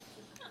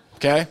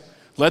okay?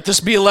 Let this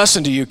be a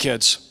lesson to you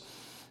kids.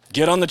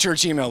 Get on the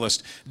church email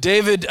list.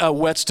 David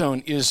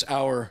Whetstone is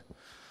our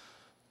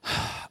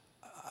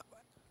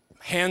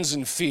hands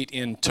and feet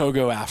in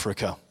Togo,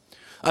 Africa.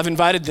 I've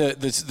invited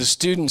the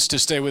students to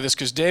stay with us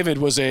because David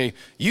was a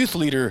youth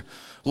leader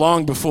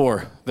long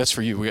before. That's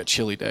for you. We got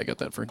chili. I got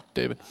that for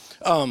David.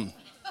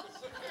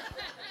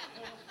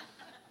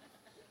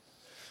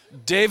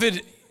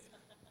 David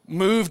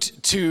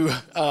moved to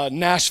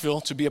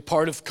Nashville to be a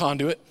part of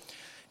Conduit,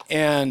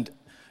 and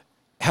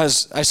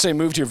has, I say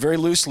moved here very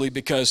loosely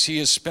because he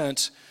has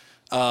spent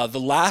the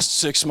last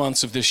 6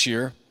 months of this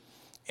year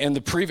and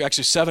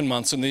actually 7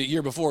 months, and the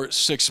year before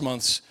 6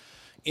 months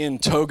in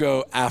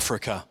Togo,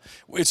 Africa.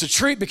 It's a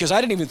treat because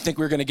I didn't even think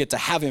we were going to get to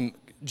have him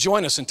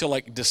join us until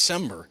like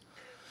December,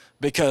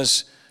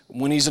 because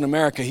when he's in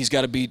America, he's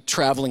got to be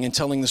traveling and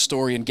telling the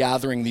story and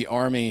gathering the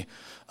army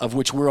of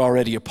which we're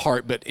already a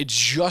part. But it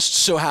just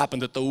so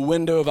happened that the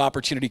window of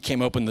opportunity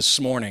came open this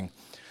morning,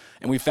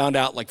 and we found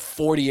out like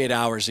 48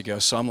 hours ago.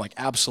 So I'm like,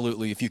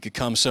 absolutely, if you could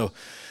come. So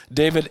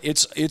David,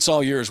 it's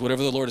all yours,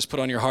 whatever the Lord has put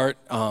on your heart.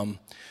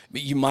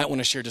 You might want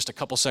to share just a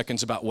couple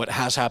seconds about what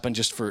has happened,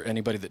 just for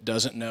anybody that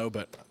doesn't know,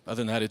 but other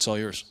than that, it's all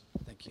yours.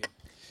 Thank you.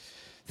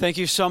 Thank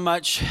you so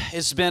much.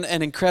 It's been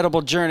an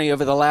incredible journey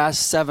over the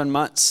last 7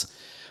 months.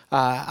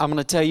 I'm going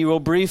to tell you real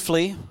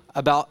briefly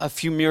about a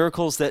few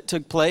miracles that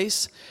took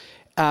place,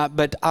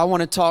 but I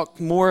want to talk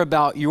more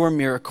about your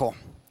miracle.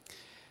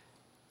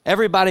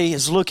 Everybody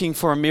is looking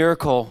for a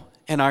miracle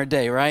in our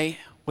day, right?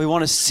 We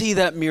want to see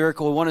that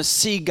miracle. We want to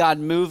see God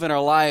move in our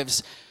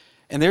lives.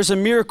 And there's a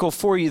miracle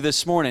for you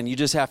this morning. You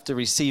just have to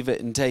receive it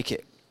and take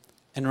it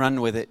and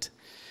run with it.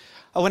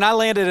 When I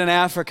landed in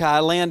Africa, I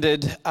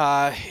landed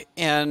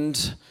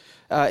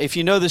if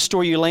you know the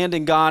story, you land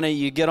in Ghana,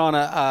 you get on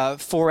a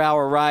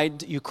 4-hour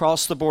ride, you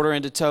cross the border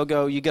into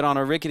Togo, you get on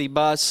a rickety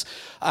bus,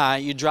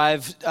 you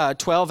drive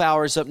 12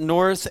 hours up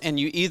north, and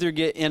you either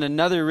get in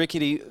another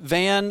rickety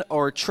van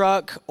or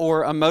truck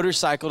or a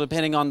motorcycle,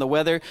 depending on the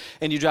weather,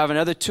 and you drive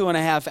another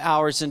 2.5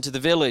 hours into the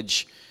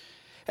village.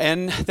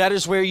 And that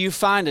is where you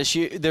find us.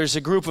 There's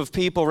a group of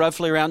people,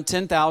 roughly around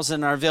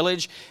 10,000 in our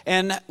village.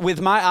 And with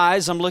my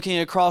eyes, I'm looking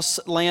across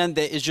land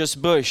that is just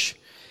bush.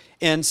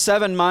 In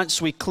 7 months,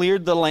 we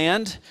cleared the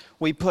land.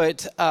 We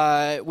built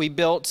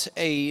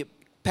a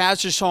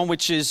pastor's home,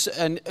 which is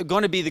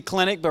going to be the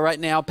clinic, but right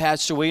now,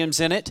 Pastor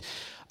William's in it.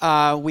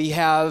 We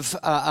have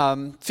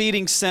a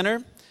feeding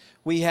center.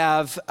 We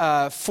have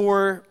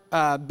 4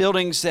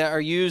 buildings that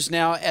are used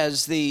now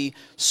as the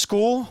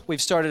school.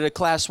 We've started a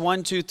class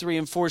 1, 2, 3,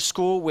 and 4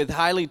 school with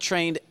highly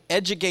trained,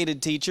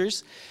 educated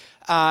teachers.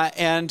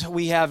 And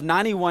we have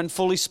 91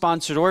 fully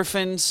sponsored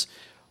orphans.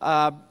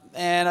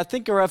 And I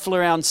think roughly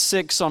around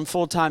 6 on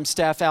full-time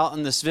staff out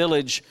in this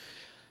village.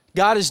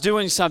 God is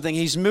doing something.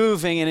 He's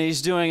moving, and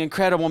He's doing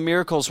incredible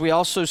miracles. We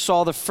also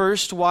saw the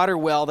first water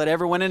well that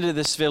ever went into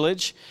this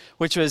village,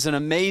 which was an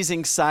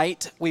amazing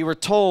sight. We were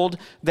told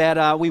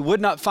that we would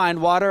not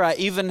find water.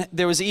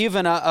 There was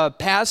even a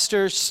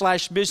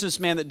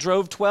pastor/businessman that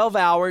drove 12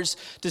 hours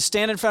to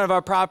stand in front of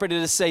our property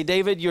to say,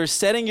 "David, you're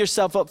setting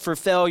yourself up for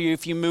failure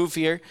if you move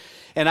here."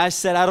 And I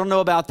said, "I don't know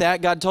about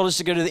that. God told us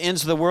to go to the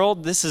ends of the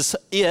world. This is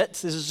it.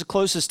 This is the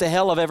closest to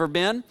hell I've ever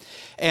been.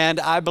 And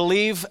I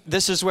believe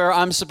this is where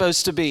I'm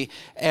supposed to be."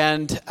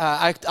 And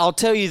I'll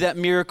tell you that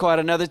miracle at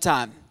another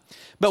time.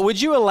 But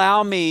would you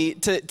allow me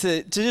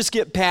to just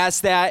get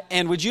past that?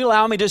 And would you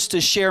allow me just to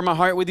share my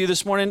heart with you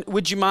this morning?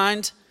 Would you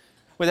mind?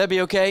 Would that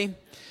be okay?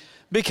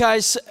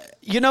 Because,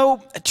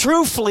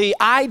 truthfully,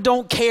 I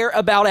don't care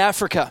about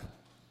Africa.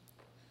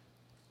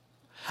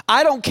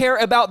 I don't care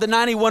about the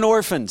 91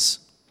 orphans.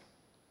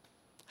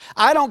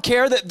 I don't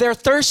care that they're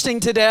thirsting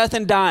to death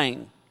and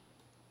dying.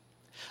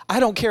 I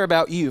don't care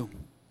about you.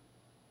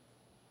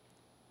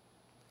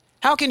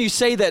 How can you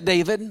say that,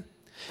 David?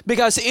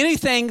 Because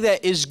anything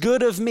that is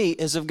good of me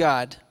is of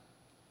God.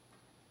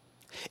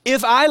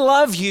 If I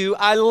love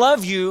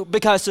you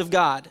because of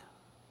God.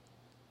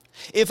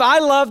 If I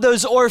love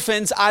those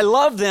orphans, I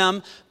love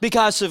them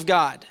because of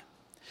God.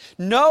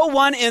 No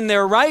one in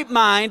their right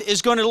mind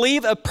is going to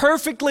leave a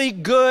perfectly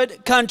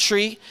good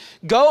country,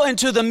 go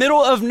into the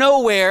middle of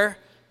nowhere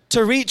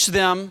to reach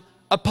them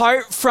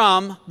apart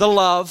from the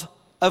love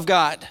of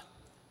God.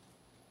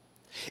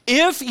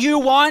 If you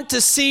want to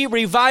see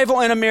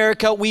revival in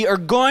America, we are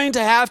going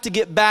to have to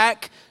get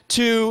back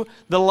to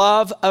the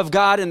love of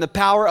God and the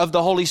power of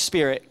the Holy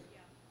Spirit.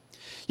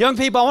 Young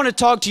people, I want to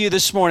talk to you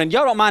this morning.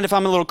 Y'all don't mind if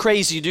I'm a little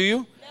crazy, do you?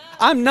 No.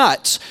 I'm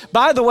nuts.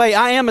 By the way,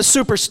 I am a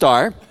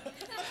superstar.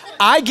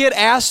 I get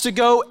asked to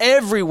go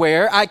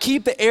everywhere. I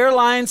keep the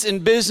airlines in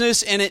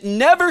business, and it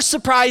never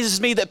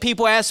surprises me that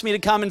people ask me to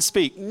come and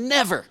speak.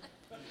 Never.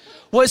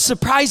 What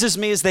surprises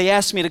me is they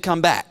ask me to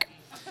come back.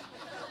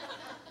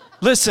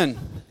 Listen,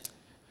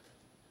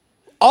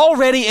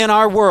 already in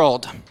our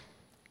world,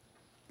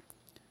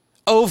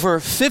 over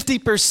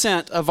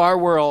 50% of our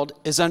world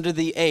is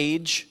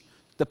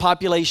the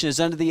population is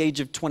under the age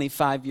of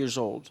 25 years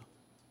old.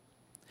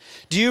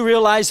 Do you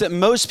realize that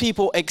most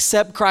people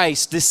accept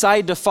Christ,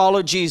 decide to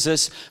follow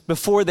Jesus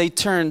before they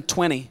turn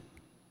 20?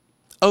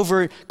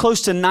 Over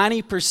close to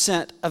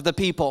 90% of the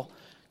people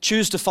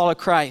choose to follow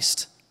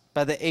Christ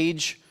by the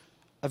age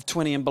of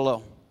 20 and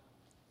below.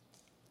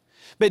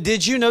 But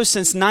did you know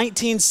since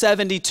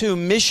 1972,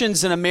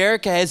 missions in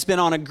America has been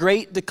on a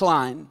great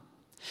decline?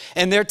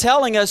 And they're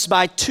telling us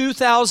by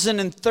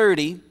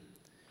 2030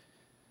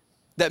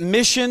 that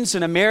missions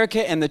in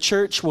America and the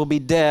church will be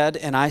dead,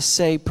 and I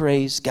say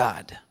praise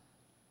God.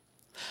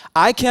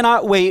 I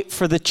cannot wait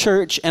for the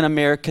church in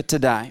America to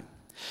die.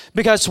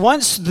 Because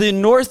once the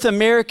North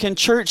American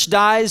church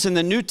dies and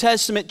the New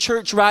Testament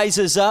church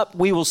rises up,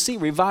 we will see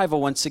revival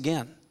once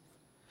again.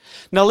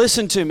 Now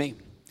listen to me.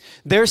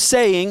 They're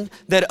saying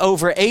that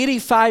over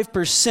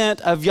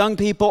 85% of young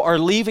people are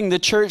leaving the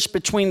church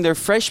between their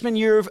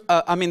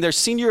their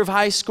senior year of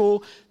high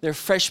school, their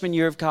freshman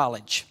year of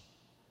college.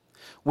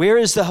 Where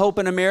is the hope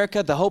in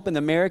America? The hope in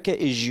America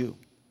is you.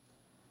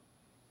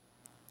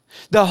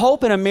 The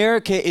hope in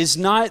America is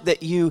not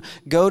that you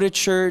go to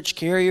church,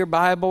 carry your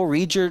Bible,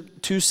 read your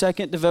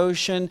 2-second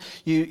devotion,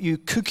 you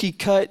cookie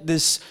cut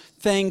this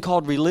thing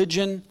called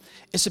religion.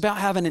 It's about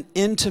having an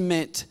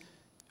intimate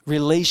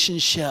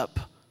relationship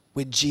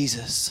with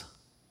Jesus.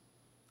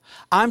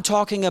 I'm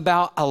talking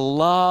about a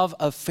love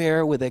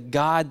affair with a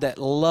God that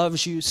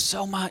loves you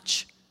so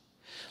much.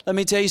 Let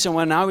me tell you something,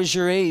 when I was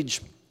your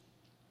age,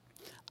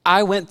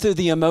 I went through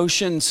the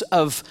emotions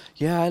of,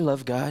 yeah, I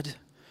love God.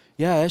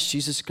 Yeah, I asked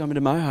Jesus to come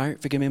into my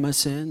heart, forgive me my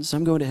sins,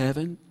 I'm going to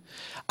heaven.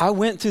 I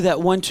went through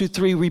that 1, 2,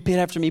 3, repeat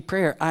after me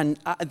prayer.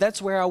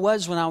 That's where I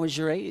was when I was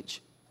your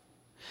age.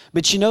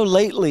 But you know,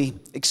 lately,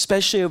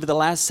 especially over the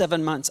last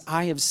 7 months,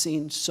 I have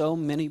seen so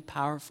many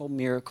powerful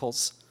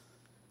miracles.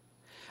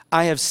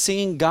 I have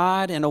seen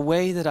God in a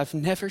way that I've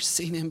never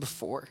seen Him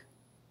before.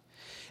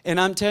 And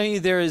I'm telling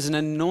you, there is an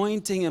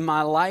anointing in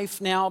my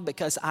life now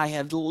because I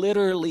have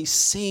literally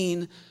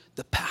seen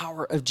the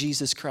power of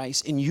Jesus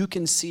Christ, and you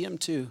can see Him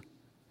too.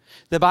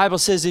 The Bible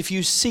says, if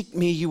you seek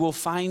me, you will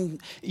find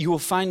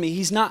me.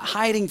 He's not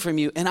hiding from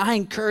you. And I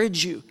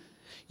encourage you,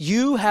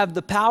 you have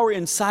the power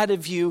inside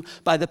of you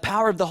by the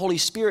power of the Holy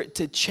Spirit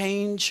to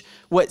change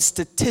what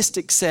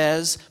statistics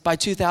says by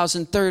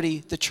 2030,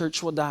 the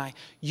church will die.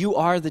 You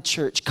are the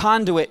church.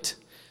 Conduit.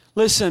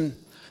 Listen,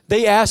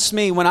 they asked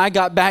me when I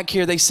got back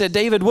here, they said,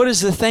 David, what is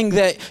the thing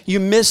that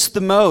you missed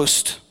the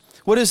most?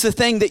 What is the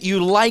thing that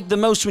you liked the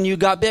most when you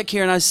got back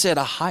here? And I said,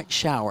 a hot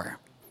shower.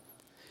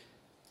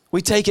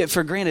 We take it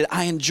for granted.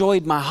 I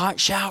enjoyed my hot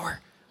shower.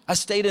 I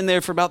stayed in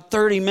there for about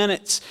 30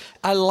 minutes.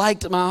 I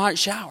liked my hot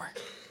shower.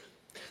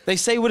 They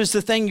say, what is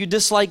the thing you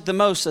dislike the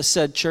most? I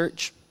said,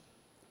 church.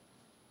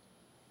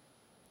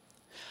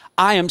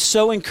 I am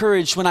so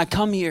encouraged when I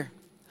come here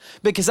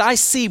because I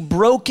see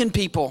broken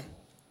people.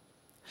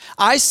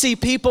 I see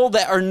people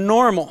that are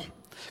normal.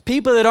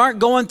 People that aren't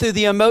going through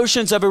the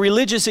emotions of a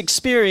religious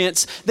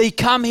experience. They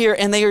come here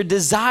and they are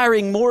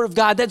desiring more of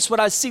God. That's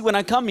what I see when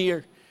I come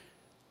here.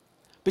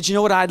 But you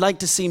know what I'd like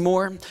to see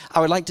more? I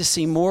would like to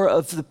see more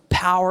of the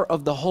power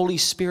of the Holy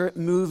Spirit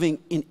moving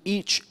in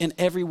each and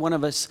every one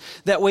of us.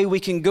 That way we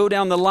can go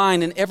down the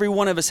line and every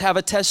one of us have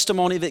a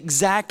testimony of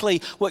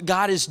exactly what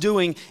God is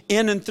doing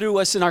in and through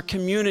us in our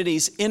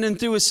communities, in and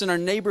through us in our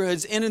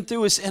neighborhoods, in and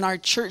through us in our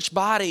church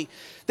body.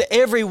 That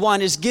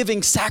everyone is giving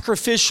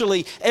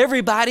sacrificially.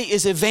 Everybody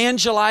is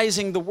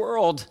evangelizing the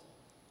world.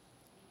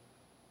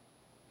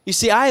 You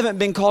see, I haven't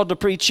been called to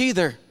preach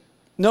either.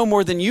 No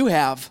more than you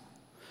have.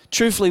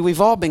 Truthfully, we've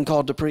all been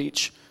called to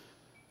preach.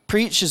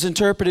 Preach is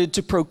interpreted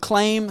to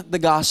proclaim the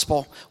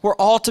gospel. We're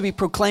all to be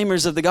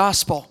proclaimers of the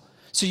gospel.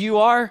 So you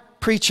are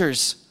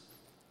preachers,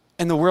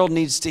 and the world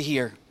needs to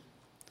hear.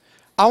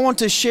 I want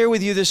to share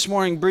with you this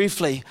morning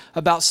briefly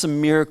about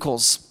some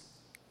miracles.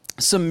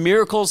 Some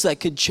miracles that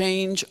could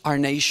change our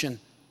nation.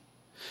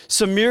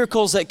 Some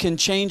miracles that can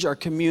change our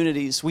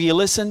communities. Will you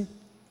listen?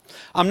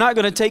 I'm not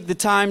going to take the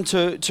time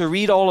to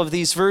read all of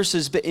these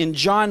verses, but in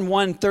John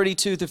 1,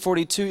 32 to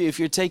 42, if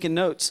you're taking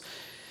notes,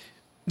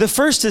 the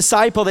first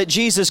disciple that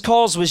Jesus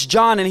calls was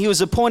John, and he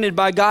was appointed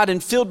by God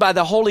and filled by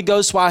the Holy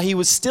Ghost while he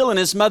was still in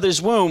his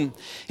mother's womb.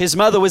 His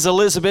mother was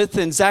Elizabeth,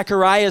 and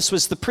Zacharias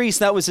was the priest.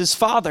 That was his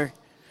father.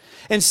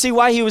 And see,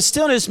 while he was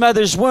still in his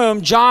mother's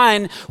womb,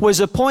 John was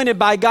appointed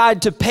by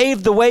God to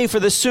pave the way for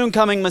the soon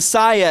coming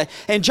Messiah.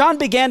 And John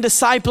began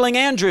discipling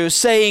Andrew,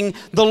 saying,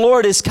 the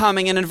Lord is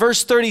coming. And in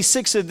verse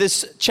 36 of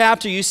this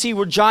chapter, you see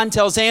where John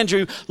tells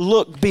Andrew,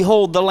 look,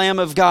 behold the Lamb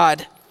of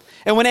God.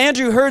 And when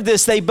Andrew heard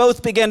this, they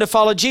both began to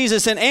follow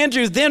Jesus. And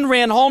Andrew then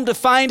ran home to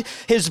find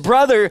his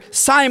brother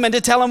Simon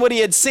to tell him what he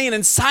had seen.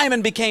 And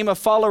Simon became a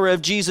follower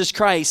of Jesus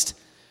Christ.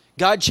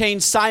 God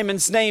changed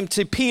Simon's name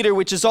to Peter,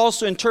 which is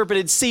also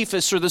interpreted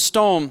Cephas, or the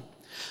stone.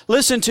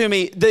 Listen to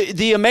me.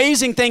 The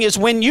amazing thing is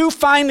when you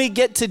finally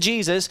get to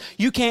Jesus,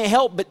 you can't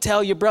help but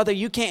tell your brother.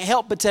 You can't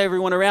help but tell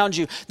everyone around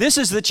you. This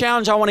is the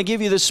challenge I want to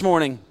give you this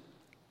morning.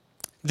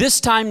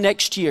 This time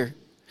next year,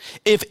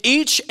 if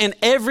each and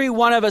every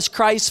one of us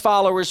Christ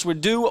followers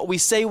would do what we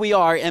say we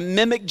are and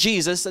mimic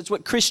Jesus, that's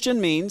what Christian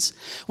means,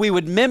 we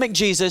would mimic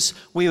Jesus,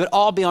 we would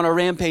all be on a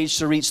rampage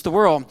to reach the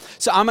world.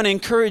 So I'm going to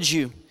encourage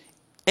you,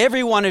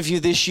 every one of you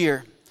this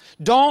year,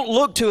 Don't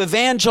look to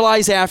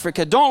evangelize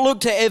Africa. Don't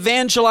look to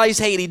evangelize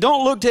Haiti.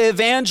 Don't look to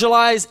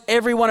evangelize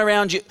everyone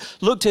around you.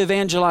 Look to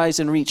evangelize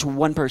and reach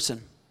one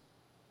person.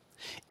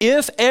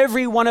 If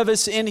every one of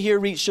us in here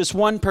reached just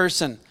one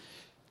person,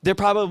 we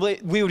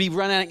would be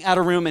running out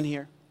of room in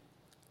here.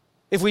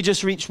 If we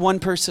just reached one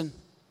person.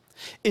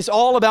 It's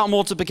all about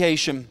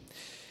multiplication.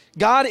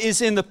 God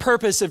is in the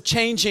purpose of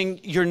changing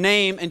your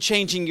name and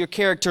changing your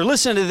character.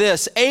 Listen to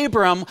this.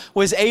 Abram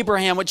was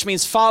Abraham, which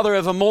means father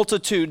of a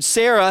multitude.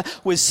 Sarai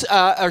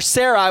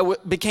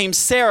became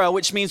Sarah,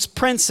 which means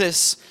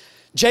princess.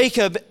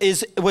 Jacob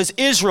was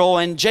Israel,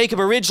 and Jacob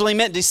originally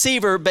meant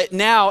deceiver, but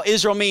now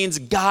Israel means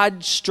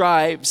God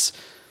strives.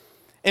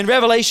 In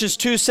Revelations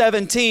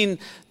 2:17,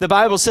 the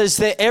Bible says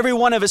that every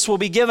one of us will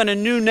be given a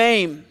new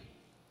name.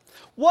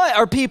 What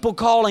are people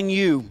calling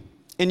you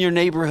in your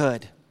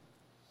neighborhood?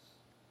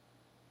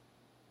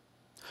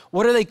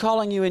 What are they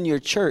calling you in your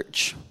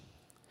church?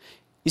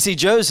 You see,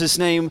 Joseph's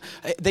name,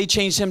 they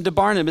changed him to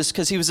Barnabas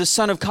because he was a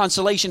son of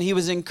consolation. He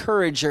was an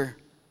encourager.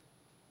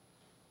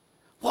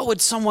 What would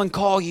someone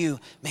call you?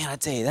 Man, I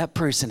tell you, that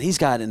person, he's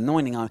got an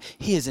anointing on him.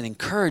 He is an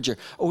encourager.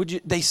 Or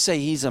would they say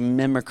he's a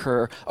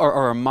mimicker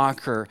or a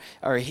mocker,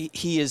 or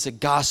he is a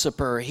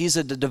gossiper, he's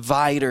a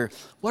divider?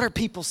 What are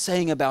people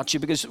saying about you?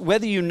 Because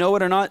whether you know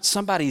it or not,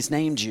 somebody's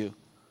named you.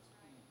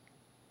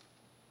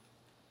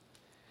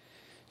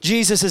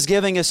 Jesus is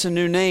giving us a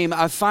new name.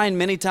 I find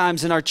many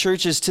times in our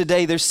churches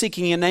today, they're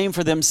seeking a name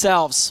for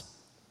themselves.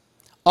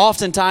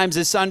 Oftentimes,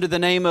 it's under the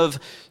name of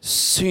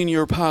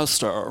senior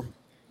pastor.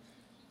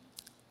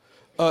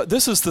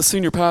 This is the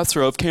senior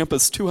pastor of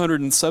campus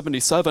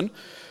 277.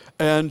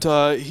 And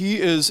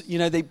he is,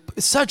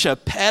 such a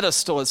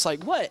pedestal. It's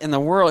like, what in the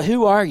world?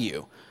 Who are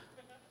you?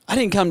 I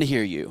didn't come to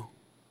hear you.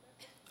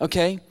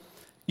 Okay?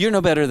 You're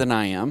no better than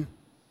I am.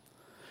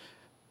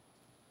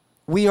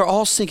 We are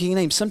all seeking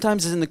names.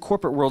 Sometimes it's in the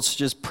corporate world, it's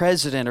just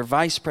president or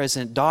vice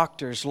president,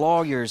 doctors,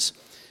 lawyers.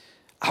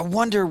 I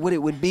wonder what it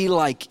would be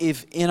like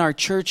if in our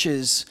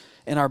churches,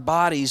 in our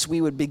bodies,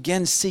 we would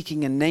begin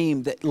seeking a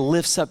name that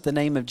lifts up the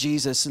name of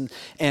Jesus,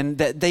 and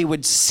that they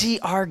would see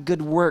our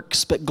good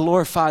works but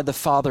glorify the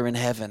Father in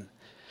heaven.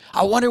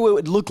 I wonder what it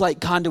would look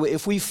like, Conduit,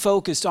 if we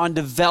focused on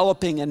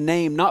developing a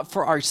name, not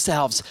for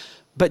ourselves,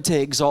 but to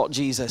exalt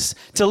Jesus,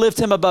 to lift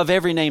him above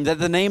every name, that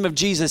the name of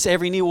Jesus,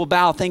 every knee will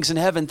bow, things in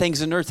heaven,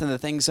 things in earth, and the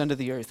things under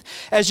the earth.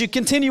 As you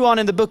continue on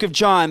in the book of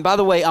John, by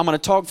the way, I'm going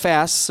to talk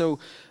fast so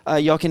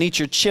y'all can eat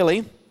your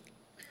chili.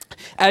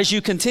 As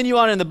you continue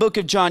on in the book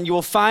of John, you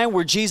will find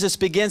where Jesus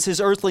begins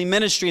his earthly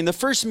ministry. And the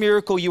first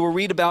miracle you will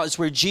read about is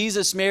where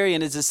Jesus, Mary,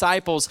 and his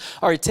disciples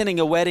are attending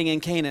a wedding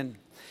in Canaan.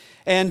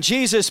 And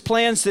Jesus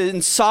plans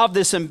to solve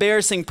this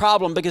embarrassing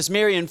problem because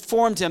Mary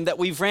informed him that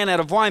we've ran out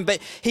of wine.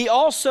 But he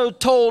also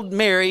told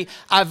Mary,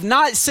 I've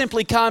not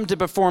simply come to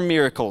perform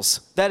miracles.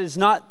 That is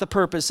not the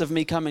purpose of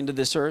me coming to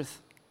this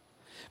earth.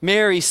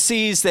 Mary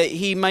sees that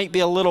he might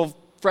be a little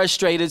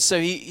frustrated,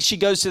 so she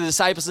goes to the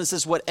disciples and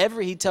says,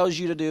 whatever he tells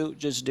you to do,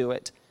 just do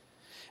it.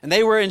 And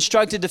they were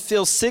instructed to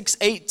fill 6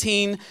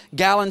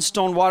 18-gallon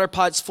stone water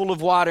pots full of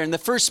water. And the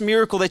first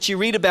miracle that you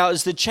read about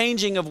is the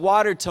changing of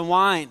water to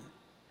wine.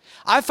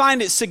 I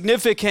find it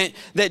significant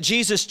that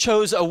Jesus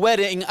chose a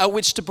wedding at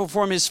which to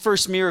perform his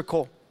first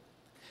miracle.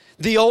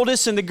 The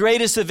oldest and the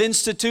greatest of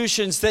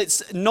institutions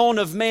that's known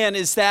of man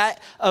is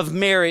that of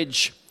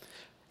marriage.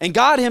 And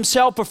God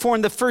himself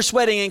performed the first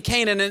wedding in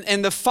Canaan,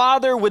 and the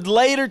Father would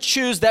later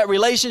choose that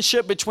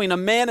relationship between a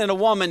man and a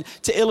woman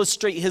to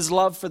illustrate his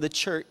love for the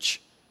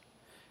church.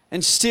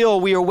 And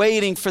still we are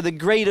waiting for the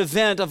great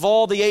event of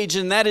all the age,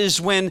 and that is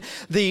when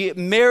the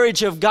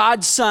marriage of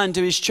God's Son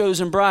to his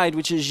chosen bride,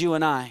 which is you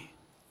and I.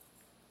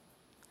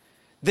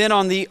 Then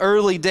on the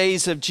early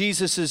days of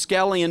Jesus'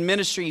 Galilean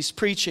ministry, he's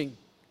preaching.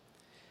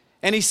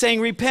 And he's saying,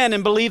 repent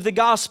and believe the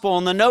gospel.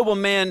 And the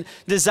nobleman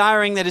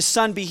desiring that his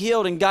son be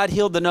healed, and God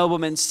healed the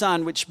nobleman's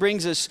son, which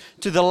brings us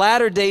to the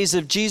latter days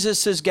of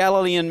Jesus'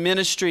 Galilean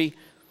ministry,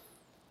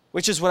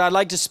 which is what I'd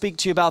like to speak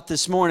to you about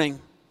this morning.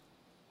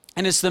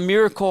 And it's the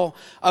miracle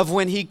of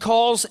when he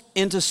calls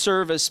into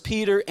service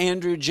Peter,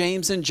 Andrew,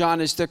 James, and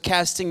John as they're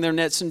casting their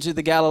nets into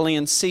the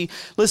Galilean Sea.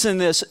 Listen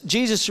to this.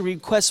 Jesus'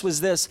 request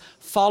was this: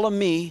 follow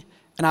me,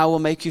 and I will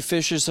make you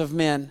fishers of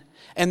men.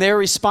 And their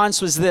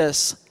response was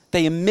this: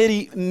 they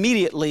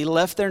immediately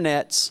left their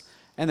nets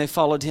and they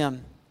followed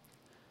him.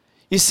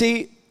 You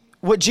see,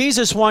 what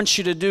Jesus wants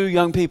you to do,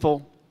 young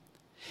people,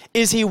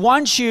 is he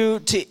wants you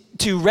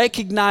to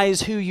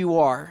recognize who you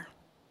are.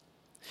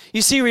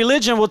 You see,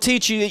 religion will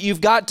teach you that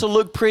you've got to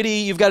look pretty,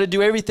 you've got to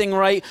do everything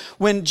right,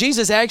 when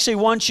Jesus actually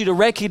wants you to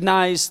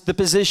recognize the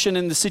position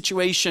and the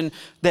situation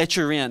that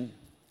you're in.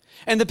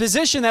 And the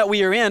position that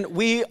we are in,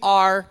 we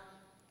are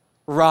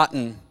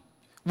rotten.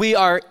 We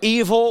are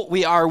evil.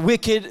 We are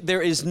wicked.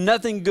 There is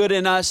nothing good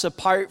in us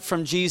apart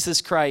from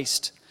Jesus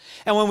Christ.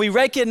 And when we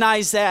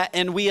recognize that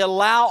and we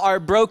allow our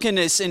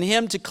brokenness in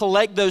him to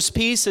collect those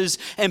pieces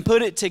and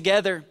put it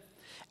together,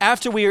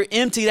 after we are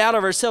emptied out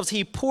of ourselves,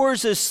 he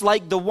pours us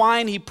like the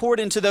wine he poured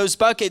into those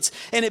buckets,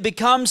 and it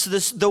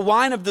becomes the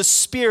wine of the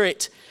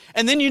Spirit.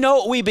 And then you know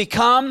what we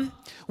become?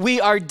 we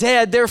are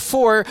dead.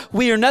 Therefore,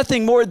 we are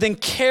nothing more than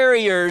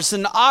carriers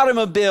and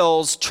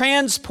automobiles,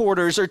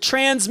 transporters or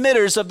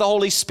transmitters of the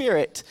Holy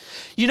Spirit.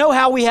 You know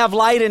how we have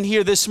light in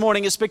here this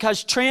morning? It's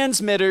because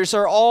transmitters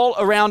are all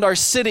around our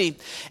city,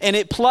 and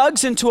it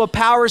plugs into a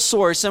power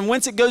source. And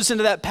once it goes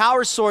into that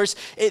power source,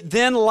 it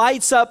then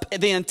lights up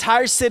the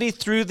entire city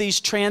through these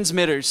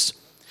transmitters.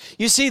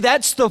 You see,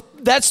 that's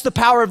the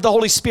power of the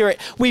Holy Spirit.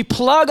 We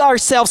plug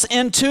ourselves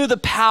into the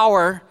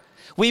power.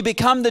 We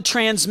become the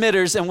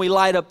transmitters, and we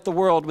light up the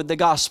world with the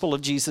gospel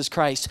of Jesus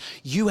Christ.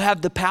 You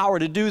have the power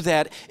to do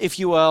that if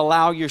you will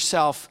allow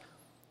yourself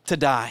to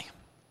die.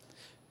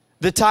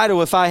 The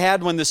title, if I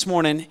had one this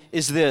morning,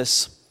 is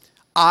this: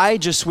 I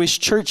just wish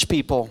church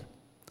people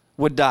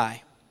would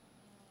die.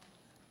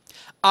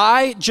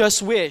 I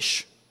just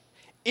wish,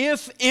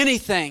 if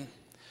anything,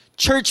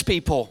 church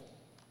people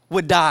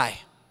would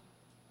die.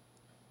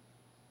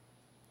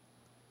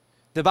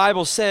 The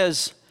Bible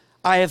says,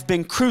 I have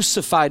been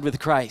crucified with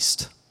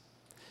Christ.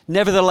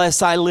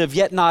 Nevertheless, I live,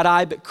 yet not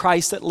I, but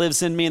Christ that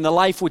lives in me. And the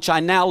life which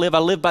I now live, I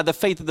live by the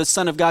faith of the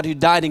Son of God who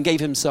died and gave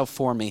himself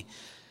for me.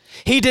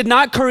 He did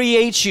not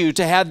create you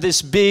to have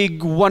this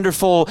big,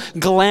 wonderful,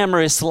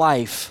 glamorous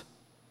life.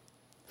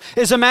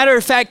 As a matter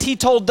of fact, he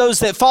told those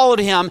that followed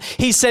him,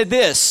 he said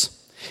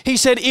this. He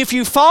said, if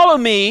you follow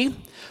me,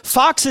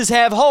 foxes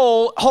have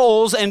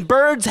holes and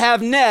birds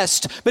have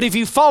nests. But if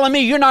you follow me,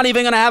 you're not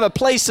even going to have a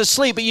place to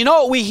sleep. But you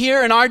know what we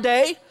hear in our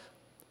day?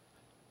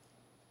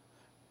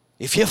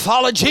 If you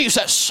follow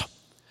Jesus,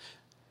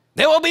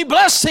 there will be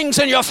blessings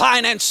in your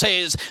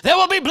finances. There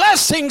will be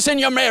blessings in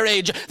your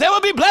marriage. There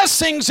will be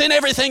blessings in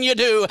everything you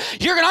do.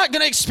 You're not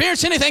going to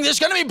experience anything. There's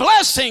going to be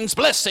blessings,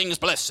 blessings,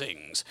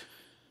 blessings.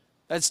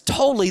 That's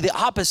totally the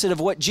opposite of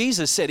what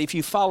Jesus said. If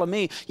you follow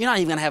me, you're not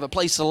even going to have a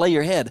place to lay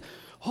your head.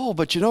 Oh,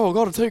 but I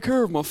got to take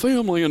care of my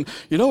family, and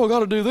I got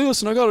to do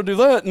this and I got to do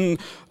that. And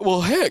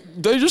well, heck,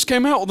 they just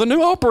came out with a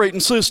new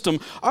operating system.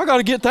 I got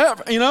to get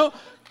that,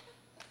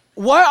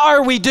 What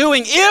are we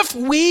doing? If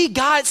we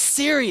got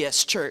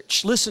serious,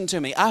 church, listen to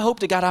me. I hope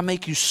to God I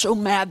make you so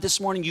mad this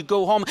morning you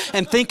go home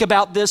and think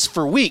about this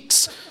for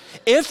weeks.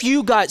 If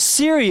you got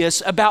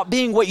serious about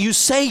being what you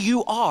say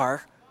you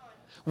are,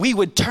 we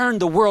would turn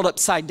the world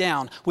upside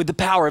down with the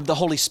power of the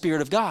Holy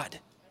Spirit of God.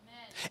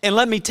 Amen. And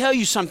let me tell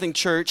you something,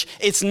 church,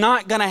 it's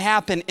not going to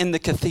happen in the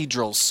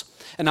cathedrals.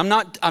 And I'm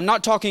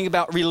not talking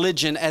about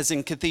religion as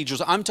in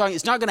cathedrals. I'm talking,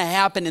 it's not going to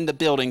happen in the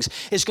buildings.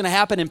 It's going to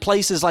happen in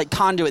places like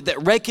Conduit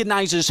that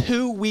recognizes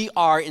who we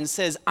are and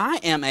says, I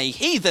am a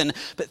heathen,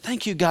 but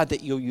thank you, God,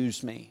 that you'll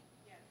use me.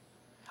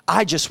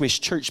 I just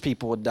wish church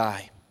people would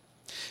die.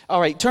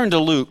 All right, turn to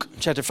Luke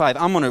chapter 5.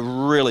 I'm going to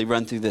really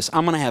run through this.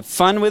 I'm going to have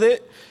fun with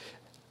it.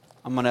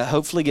 I'm going to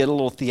hopefully get a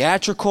little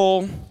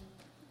theatrical.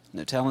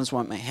 No telling us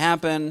what may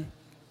happen.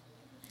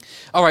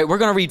 All right, we're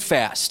going to read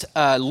fast.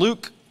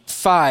 Luke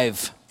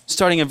 5.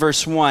 Starting in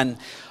verse 1.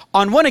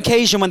 On one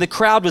occasion when the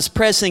crowd was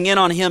pressing in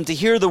on him to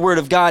hear the word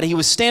of God, he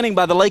was standing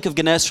by the lake of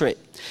Gennesaret.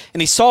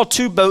 And he saw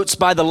two boats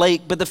by the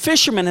lake, but the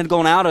fishermen had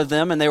gone out of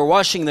them, and they were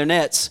washing their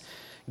nets.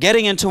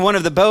 Getting into one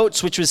of the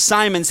boats, which was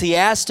Simon's, he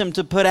asked him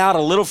to put out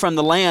a little from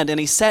the land, and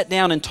he sat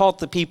down and taught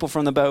the people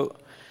from the boat.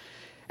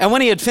 And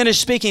when he had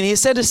finished speaking, he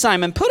said to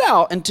Simon, put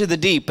out into the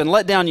deep and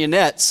let down your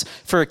nets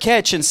for a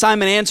catch. And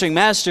Simon answering,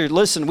 Master,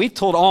 listen, we've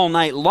toiled all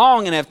night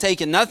long and have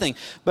taken nothing.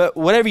 But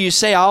whatever you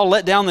say, I'll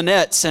let down the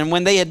nets. And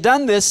when they had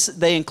done this,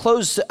 they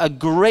enclosed a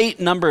great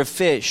number of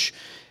fish,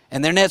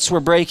 and their nets were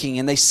breaking.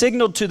 And they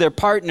signaled to their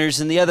partners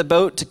in the other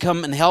boat to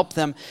come and help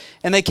them.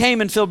 And they came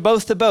and filled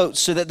both the boats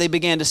so that they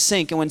began to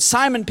sink. And when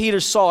Simon Peter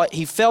saw it,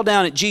 he fell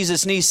down at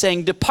Jesus' knees,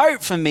 saying,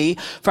 Depart from me,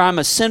 for I'm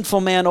a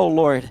sinful man, O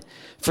Lord.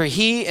 For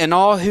he and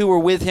all who were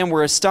with him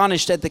were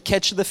astonished at the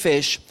catch of the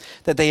fish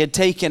that they had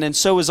taken. And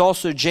so was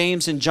also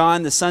James and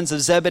John, the sons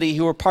of Zebedee,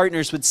 who were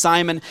partners with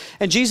Simon.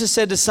 And Jesus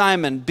said to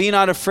Simon, Be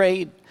not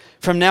afraid.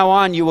 From now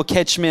on you will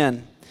catch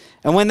men.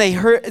 And when they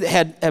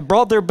had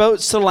brought their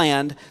boats to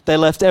land, they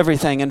left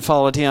everything and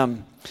followed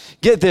him.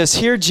 Get this.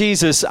 Here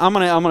Jesus, I'm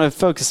gonna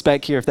focus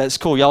back here if that's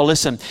cool. Y'all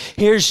listen.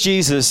 Here's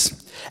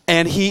Jesus.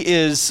 And he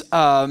is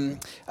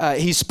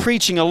he's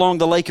preaching along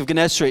the lake of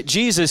Gennesaret.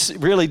 Jesus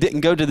really didn't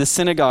go to the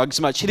synagogues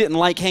much. He didn't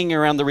like hanging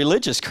around the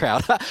religious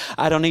crowd.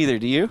 I don't either.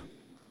 Do you?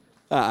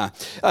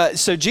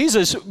 So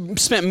Jesus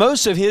spent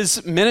most of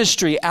his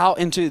ministry out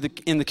in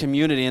the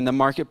community, in the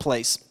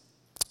marketplace.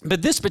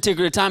 But this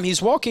particular time,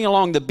 he's walking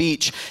along the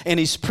beach, and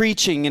he's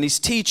preaching, and he's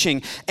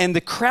teaching, and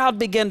the crowd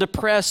began to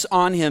press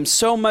on him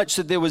so much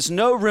that there was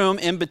no room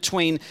in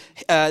between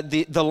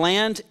the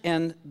land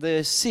and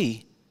the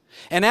sea.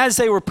 And as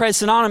they were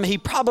pressing on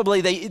him,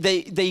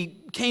 they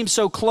came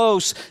so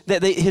close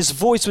that his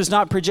voice was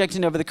not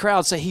projecting over the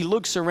crowd. So he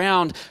looks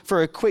around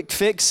for a quick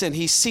fix, and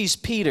he sees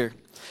Peter.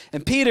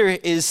 And Peter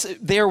is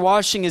there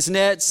washing his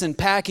nets and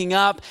packing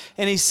up,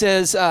 and he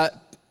says,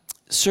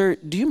 Sir,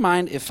 do you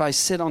mind if I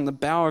sit on the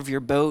bow of your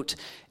boat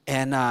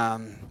and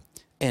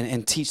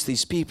and teach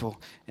these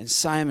people. And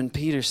Simon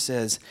Peter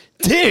says,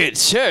 dude,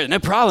 sure, no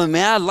problem,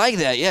 man. I like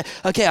that. Yeah,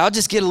 okay, I'll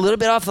just get a little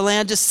bit off the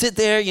land. Just sit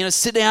there,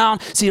 sit down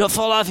so you don't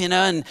fall off,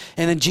 And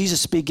then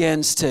Jesus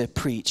begins to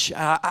preach.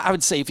 I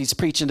would say if he's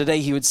preaching today,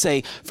 he would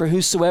say, for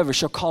whosoever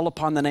shall call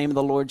upon the name of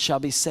the Lord shall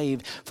be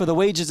saved. For the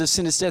wages of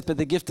sin is death, but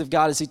the gift of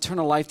God is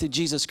eternal life through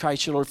Jesus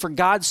Christ your Lord. For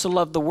God so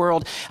loved the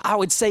world. I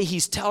would say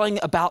he's telling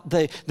about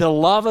the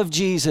love of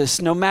Jesus.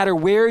 No matter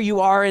where you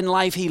are in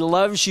life, he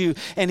loves you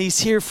and he's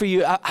here for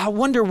you. I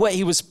wonder what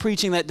he was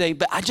preaching that day,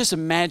 but I just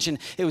imagine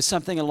it was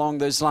something along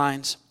those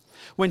lines.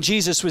 When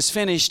Jesus was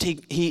finished,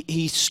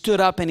 he stood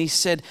up and he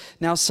said,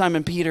 now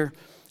Simon Peter,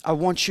 I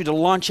want you to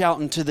launch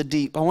out into the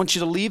deep. I want you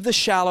to leave the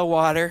shallow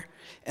water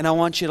and I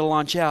want you to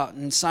launch out.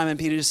 And Simon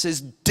Peter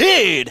says,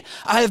 dude,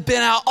 I have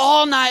been out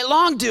all night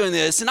long doing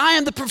this and I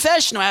am the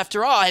professional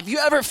after all. Have you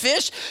ever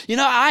fished?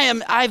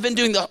 I've been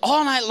doing that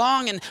all night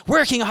long and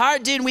working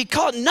hard, dude, and we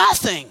caught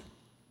nothing.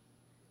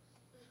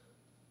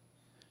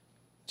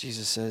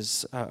 Jesus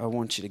says, I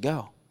want you to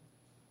go.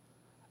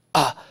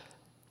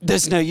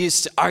 There's no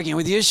use arguing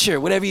with you. Sure,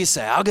 whatever you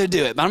say, I'll go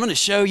do it, but I'm going to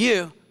show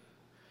you.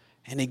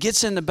 And he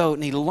gets in the boat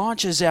and he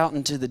launches out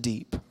into the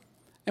deep.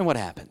 And what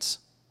happens?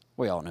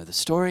 We all know the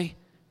story.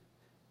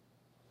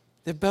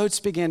 The boats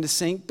began to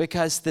sink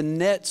because the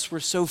nets were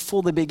so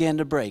full they began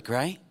to break,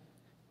 right?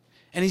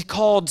 And he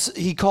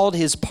called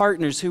his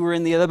partners who were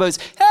in the other boats,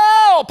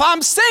 help,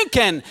 I'm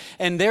sinking.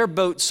 And their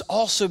boats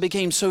also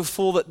became so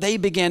full that they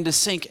began to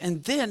sink.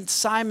 And then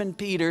Simon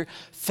Peter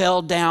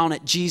fell down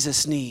at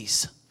Jesus'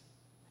 knees.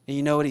 And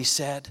you know what he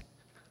said?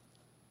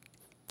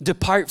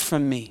 Depart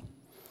from me,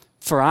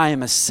 for I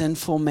am a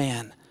sinful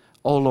man,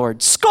 O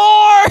Lord. Score!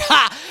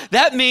 Ha!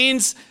 That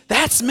means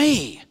that's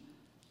me.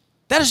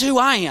 That is who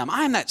I am.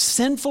 I am that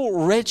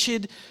sinful,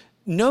 wretched,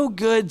 no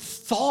good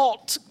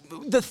thought.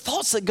 The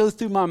thoughts that go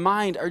through my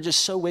mind are just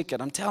so wicked.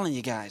 I'm telling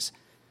you guys.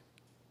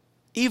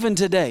 Even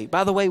today.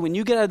 By the way, when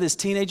you get out of this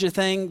teenager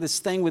thing, this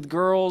thing with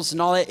girls and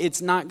all that,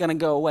 it's not going to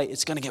go away.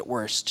 It's going to get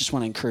worse. Just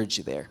want to encourage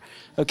you there.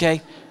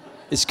 Okay?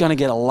 It's going to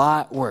get a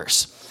lot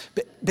worse.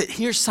 But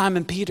here's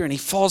Simon Peter, and he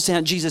falls down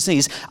at Jesus'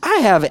 knees. I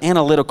have an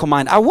analytical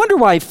mind. I wonder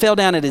why he fell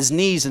down at his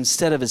knees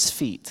instead of his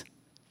feet.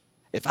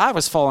 If I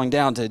was falling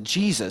down to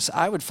Jesus,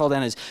 I would fall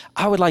down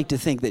I would like to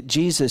think that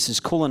Jesus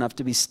is cool enough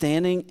to be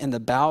standing in the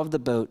bow of the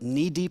boat,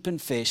 knee deep in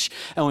fish.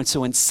 And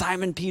so when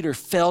Simon Peter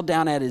fell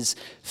down at his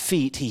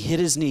feet, he hit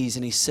his knees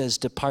and he says,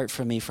 depart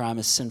from me, for I'm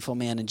a sinful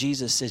man. And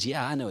Jesus says,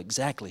 yeah, I know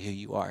exactly who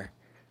you are.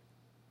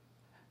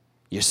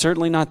 You're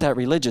certainly not that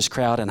religious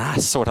crowd, and I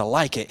sort of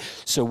like it.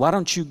 So why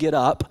don't you get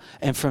up,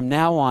 and from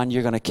now on,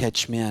 you're going to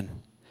catch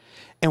men.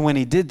 And when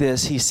he did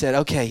this, he said,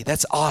 okay,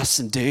 that's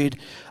awesome, dude.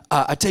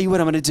 I'll tell you what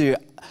I'm going to do.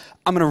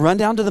 I'm going to run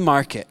down to the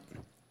market,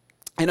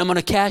 and I'm going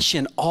to cash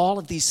in all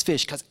of these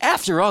fish. Because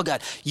after all,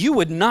 God, you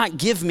would not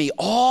give me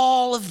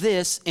all of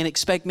this and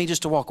expect me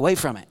just to walk away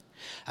from it.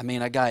 I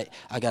mean, I got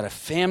a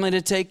family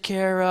to take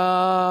care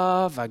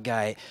of. I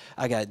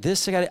got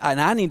this.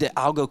 And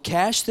I'll go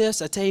cash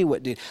this. I tell you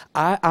what, dude,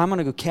 I'm going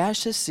to go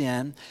cash this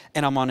in,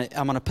 and I'm going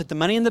to put the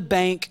money in the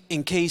bank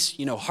in case,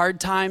 hard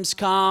times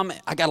come.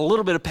 I got a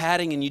little bit of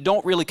padding and you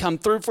don't really come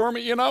through for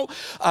me,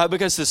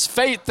 because this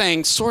faith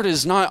thing sort of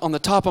is not on the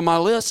top of my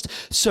list.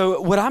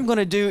 So what I'm going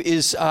to do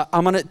is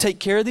I'm going to take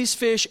care of these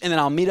fish, and then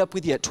I'll meet up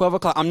with you at 12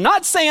 o'clock. I'm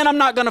not saying I'm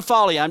not going to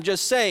follow you. I'm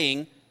just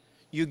saying,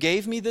 you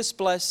gave me this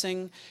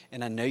blessing,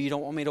 and I know you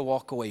don't want me to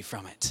walk away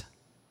from it.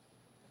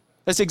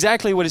 That's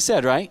exactly what he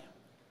said, right?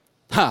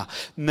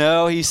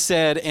 No, he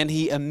said, and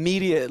he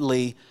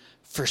immediately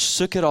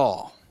forsook it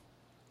all,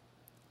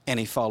 and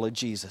he followed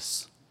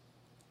Jesus.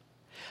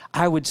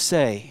 I would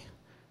say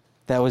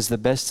that was the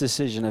best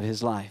decision of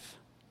his life.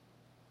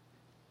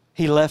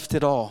 He left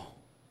it all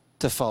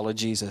to follow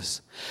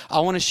Jesus. I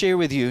want to share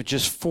with you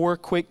just 4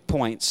 quick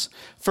points.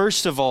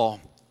 First of all,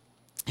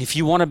 if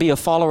you want to be a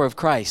follower of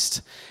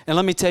Christ, and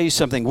let me tell you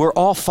something, we're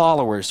all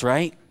followers,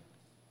 right?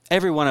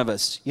 Every one of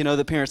us.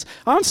 The parents,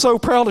 I'm so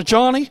proud of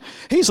Johnny.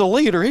 He's a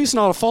leader. He's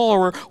not a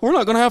follower. We're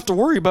not going to have to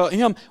worry about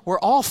him. We're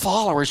all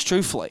followers,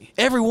 truthfully.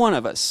 Every one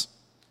of us.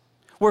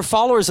 We're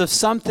followers of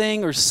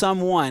something or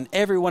someone.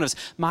 Every one of us.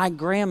 My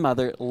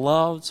grandmother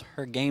loves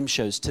her game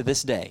shows to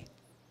this day.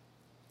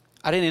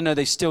 I didn't even know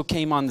they still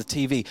came on the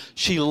TV.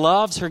 She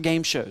loves her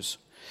game shows.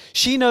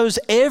 She knows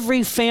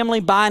every family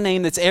by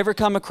name that's ever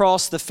come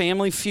across the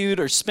Family Feud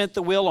or Spent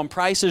the Wheel on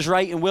Price is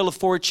Right and Wheel of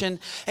Fortune.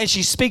 And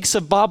she speaks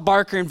of Bob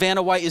Barker and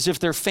Vanna White as if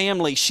they're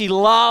family. She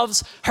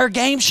loves her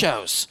game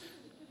shows.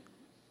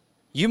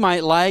 You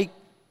might like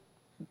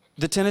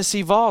the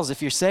Tennessee Vols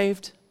if you're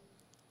saved.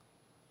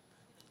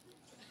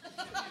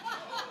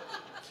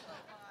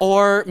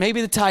 Or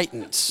maybe the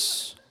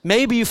Titans.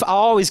 Maybe I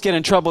always get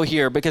in trouble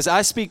here because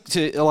I speak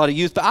to a lot of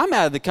youth, but I'm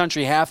out of the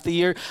country half the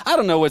year. I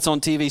don't know what's on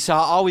TV, so I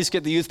always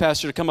get the youth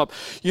pastor to come up.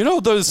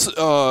 Those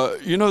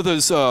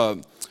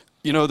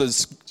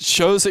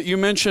shows that you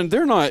mentioned,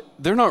 they're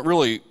not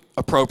really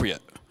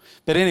appropriate.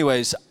 But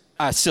anyways,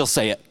 I still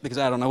say it because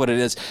I don't know what it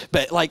is.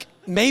 But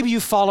maybe you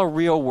follow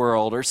Real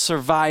World or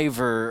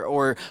Survivor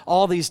or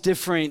all these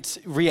different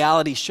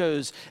reality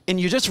shows, and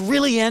you're just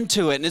really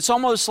into it. And it's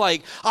almost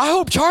like, I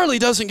hope Charlie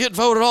doesn't get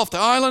voted off the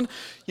island.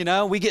 You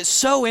know, we get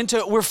so into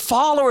it. We're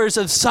followers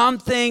of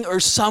something or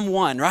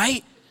someone,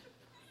 right?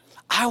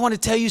 I want to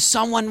tell you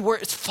someone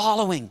worth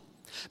following.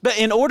 But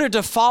in order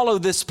to follow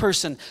this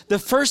person, the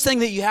first thing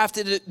that you have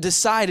to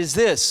decide is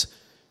this.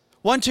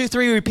 1, 2,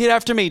 3, repeat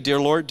after me.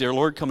 Dear Lord,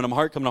 come into my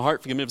heart,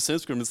 forgive me of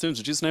sins, forgive me of sins.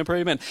 In Jesus' name I pray,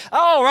 amen.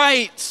 All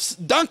right,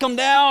 dunk them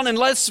down and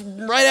let's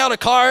write out a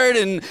card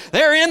and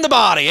they're in the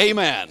body,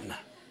 amen.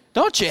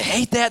 Don't you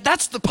hate that?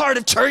 That's the part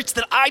of church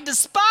that I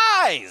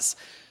despise.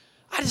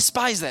 I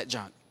despise that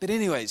junk. But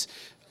anyways,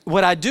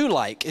 what I do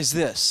like is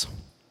this.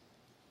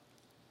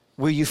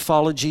 Will you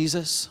follow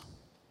Jesus?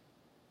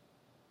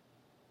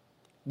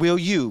 Will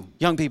you,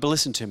 young people,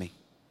 listen to me.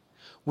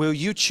 Will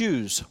you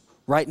choose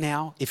right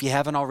now, if you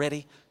haven't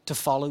already, to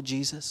follow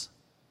Jesus?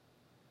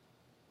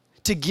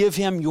 To give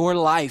him your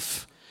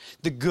life,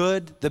 the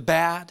good, the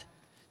bad,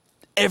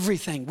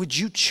 everything. Would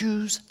you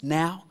choose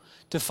now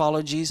to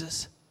follow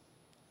Jesus?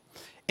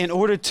 In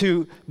order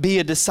to be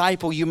a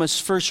disciple, you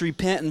must first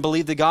repent and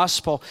believe the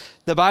gospel.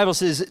 The Bible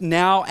says,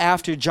 now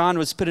after John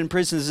was put in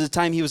prison, this is the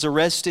time he was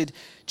arrested,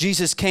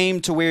 Jesus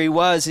came to where he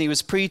was and he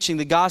was preaching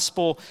the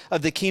gospel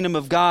of the kingdom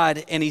of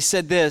God. And he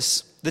said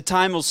this, the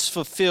time was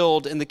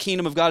fulfilled and the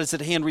kingdom of God is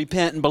at hand.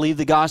 Repent and believe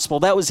the gospel.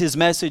 That was his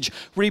message.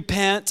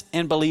 Repent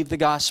and believe the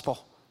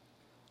gospel.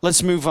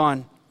 Let's move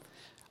on.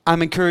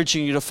 I'm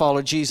encouraging you to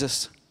follow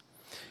Jesus.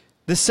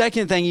 The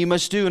second thing you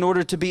must do in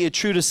order to be a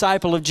true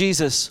disciple of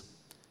Jesus,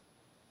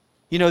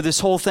 you know, this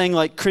whole thing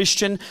like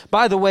Christian.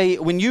 By the way,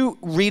 when you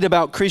read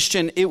about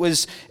Christian, it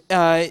was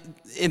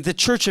in the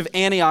church of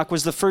Antioch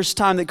was the first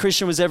time that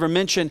Christian was ever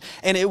mentioned.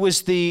 And it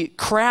was the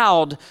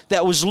crowd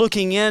that was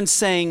looking in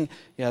saying,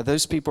 yeah,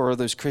 those people are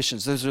those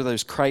Christians. Those are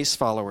those Christ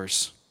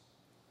followers.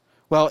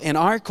 Well, in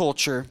our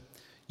culture,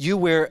 you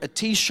wear a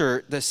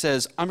t-shirt that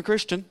says, I'm a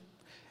Christian,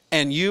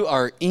 and you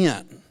are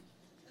in.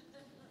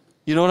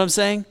 You know what I'm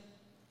saying?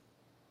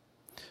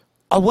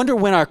 I wonder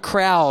when our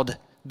crowd,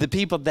 the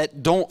people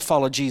that don't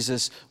follow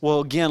Jesus,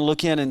 will again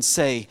look in and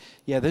say,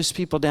 yeah, those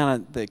people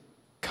down at the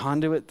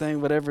conduit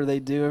thing, whatever they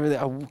do,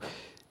 everything,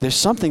 there's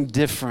something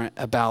different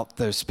about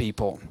those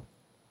people.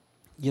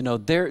 You know,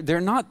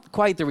 they're not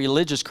quite the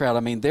religious crowd.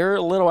 I mean, they're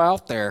a little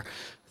out there.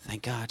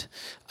 Thank God.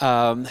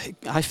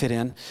 I fit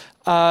in.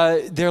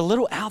 They're a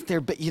little out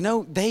there, but you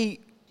know, they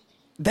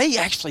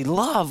actually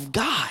love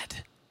God.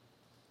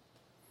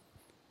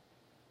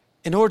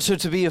 In order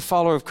to be a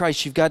follower of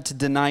Christ, you've got to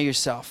deny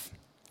yourself.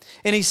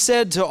 And he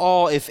said to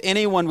all, if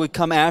anyone would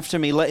come after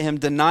me, let him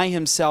deny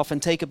himself and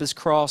take up his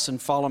cross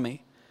and follow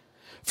me.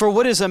 For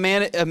what is a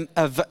man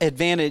of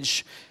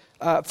advantage?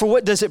 For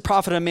what does it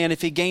profit a man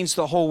if he gains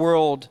the whole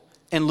world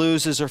and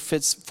loses or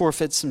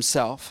forfeits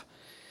himself?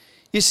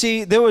 You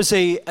see, there was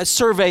a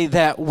survey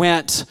that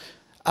went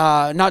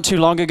not too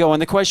long ago,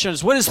 and the question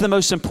is, what is the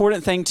most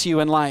important thing to you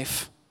in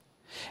life?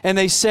 And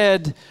they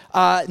said,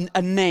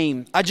 a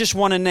name. I just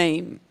want a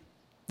name.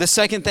 The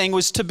second thing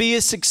was to be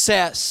a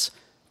success,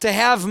 to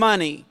have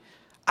money.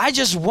 I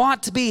just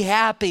want to be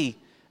happy.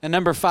 And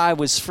number 5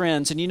 was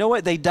friends. And you know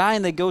what? They die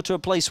and they go to a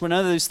place where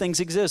none of those things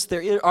exist.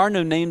 There are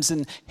no names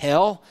in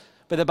hell,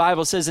 but the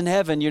Bible says in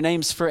heaven, your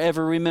name's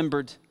forever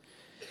remembered.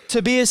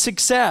 To be a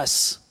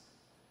success.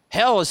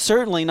 Hell is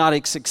certainly not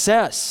a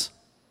success,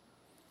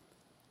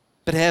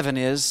 but heaven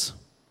is.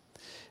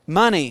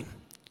 Money.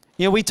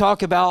 You know, we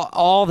talk about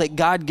all that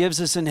God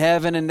gives us in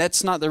heaven, and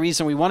that's not the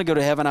reason we want to go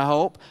to heaven, I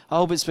hope. I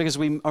hope it's because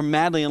we are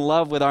madly in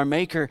love with our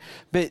Maker.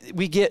 But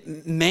we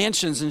get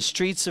mansions and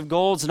streets of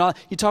golds and all.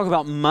 You talk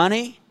about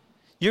money.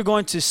 You're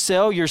going to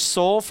sell your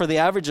soul for the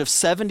average of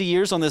 70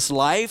 years on this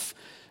life,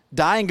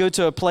 die and go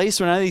to a place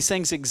where none of these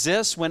things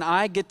exist. When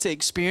I get to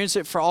experience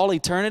it for all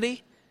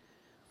eternity,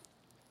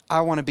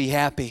 I want to be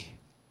happy.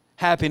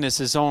 Happiness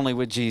is only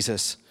with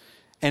Jesus.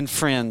 And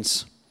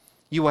friends.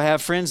 You will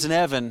have friends in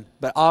heaven,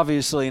 but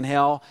obviously in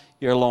hell,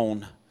 you're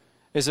alone.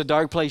 It's a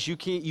dark place.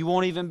 You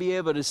won't even be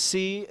able to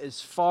see as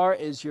far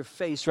as your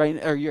face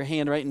or your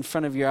hand right in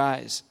front of your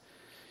eyes.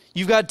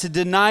 You've got to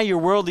deny your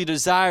worldly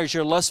desires,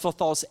 your lustful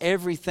thoughts,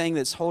 everything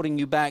that's holding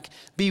you back.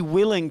 Be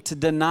willing to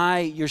deny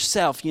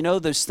yourself. You know,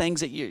 those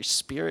things that your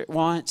spirit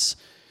wants.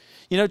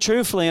 You know,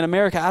 truthfully, in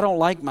America, I don't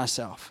like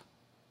myself.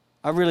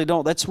 I really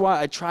don't. That's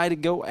why I try to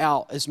go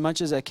out as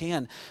much as I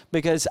can,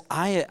 because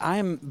I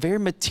am very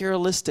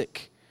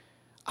materialistic.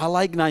 I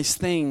like nice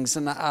things,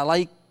 and I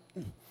like,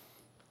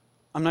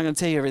 I'm not going to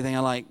tell you everything I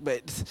like,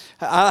 but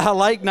I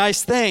like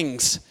nice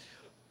things.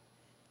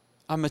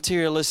 I'm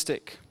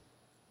materialistic.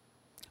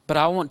 But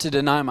I want to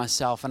deny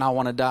myself, and I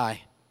want to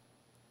die.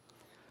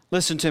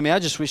 Listen to me, I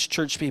just wish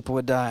church people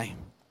would die.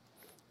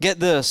 Get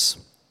this,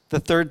 the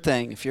third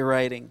thing, if you're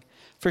writing.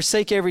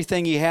 Forsake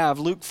everything you have.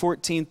 Luke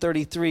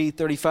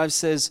 14:33-35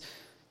 says,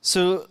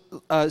 So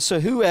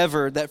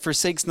whoever that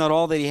forsakes not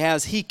all that he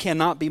has, he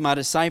cannot be my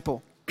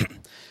disciple.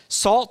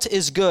 Salt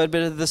is good,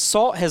 but if the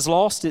salt has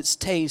lost its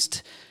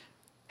taste,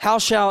 how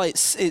shall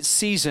its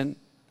season?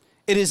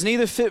 It is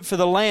neither fit for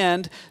the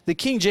land, the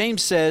King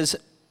James says,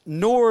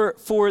 nor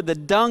for the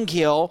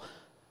dunghill,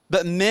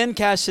 but men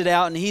cast it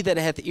out, and he that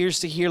hath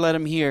ears to hear, let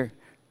him hear.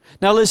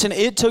 Now listen,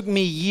 it took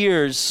me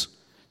years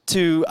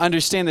to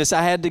understand this.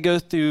 I had to go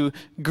through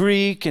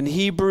Greek and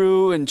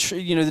Hebrew and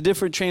the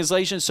different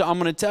translations. So I'm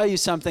going to tell you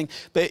something,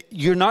 but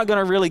you're not going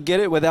to really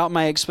get it without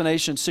my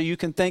explanation. So you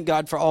can thank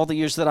God for all the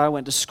years that I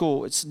went to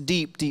school. It's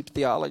deep, deep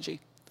theology.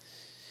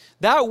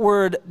 That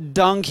word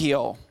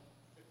dunghill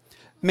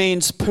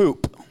means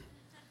poop.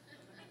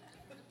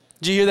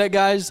 Did you hear that,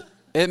 guys?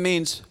 It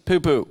means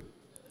poo-poo.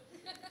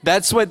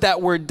 That's what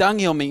that word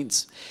dunghill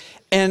means.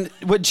 And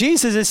what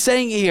Jesus is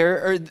saying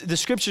here, or the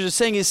scriptures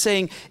is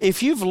saying,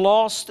 if you've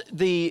lost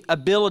the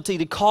ability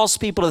to cause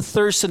people to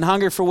thirst and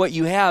hunger for what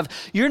you have,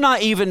 you're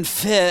not even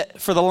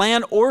fit for the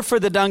land or for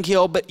the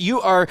dunghill, but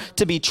you are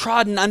to be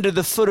trodden under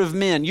the foot of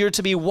men. You're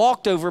to be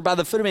walked over by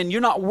the foot of men.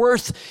 You're not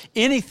worth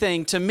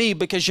anything to me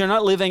because you're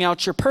not living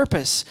out your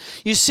purpose.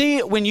 You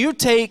see, when you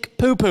take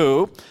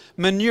poo-poo,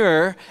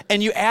 manure,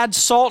 and you add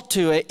salt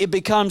to it, it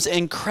becomes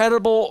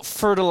incredible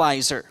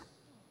fertilizer.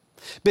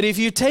 But if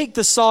you take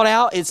the salt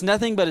out, it's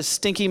nothing but a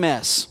stinky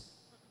mess.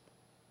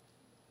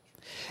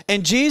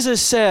 And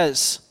Jesus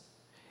says,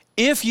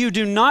 if you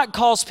do not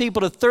cause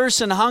people to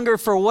thirst and hunger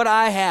for what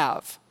I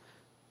have,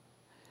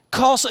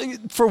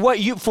 for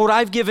what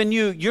I've given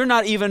you, you're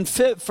not even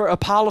fit for a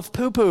pile of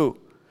poo-poo.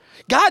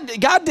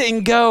 God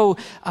didn't go,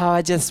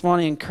 I just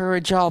want to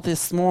encourage y'all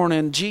this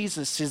morning.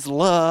 Jesus is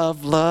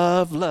love,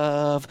 love,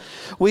 love.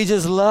 We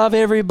just love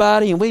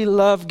everybody and we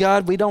love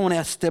God. We don't want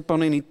to step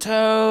on any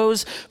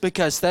toes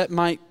because that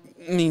might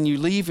mean you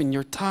leave in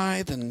your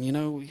tithe. And,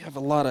 we have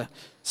a lot of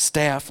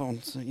staff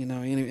on,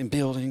 in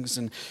buildings.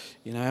 And,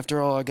 after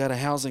all, I got a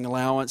housing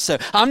allowance. So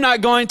I'm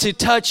not going to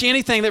touch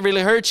anything that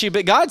really hurts you.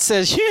 But God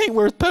says, you ain't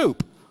worth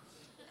poop.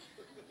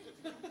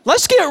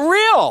 Let's get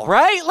real,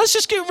 right? Let's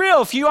just get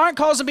real. If you aren't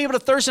causing people to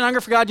thirst and hunger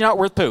for God, you're not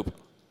worth poop.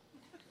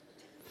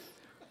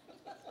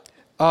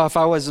 If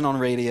I wasn't on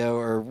radio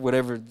or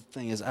whatever the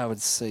thing is, I would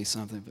say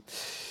something.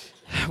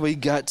 But we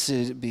got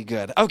to be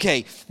good.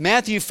 Okay,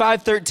 Matthew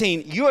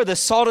 5:13. You are the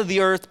salt of the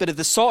earth, but if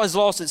the salt has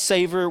lost its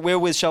savor,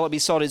 wherewith shall it be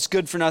salted? It's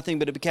good for nothing,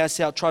 but to be cast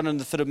out, trodden under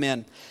the foot of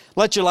men.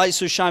 Let your light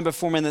so shine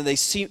before men that they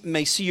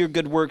may see your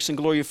good works and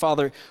glory your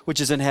Father which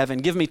is in heaven.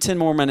 Give me 10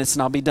 more minutes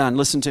and I'll be done.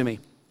 Listen to me.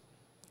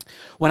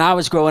 When I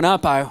was growing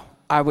up, I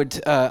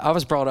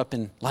was brought up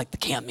in like the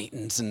camp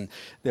meetings and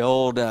the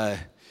old,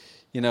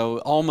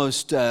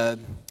 almost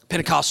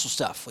Pentecostal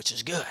stuff, which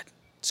is good.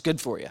 It's good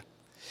for you.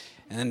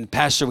 And then the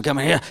pastor would come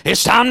in here,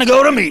 it's time to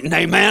go to meeting,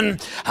 amen.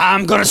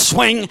 I'm going to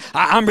swing.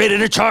 I'm ready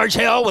to charge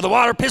hell with a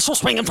water pistol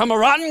swinging from a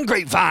rotten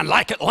grapevine.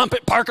 Like it, lump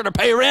it, park it, or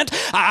pay rent.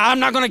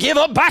 I'm not going to give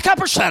up, back up,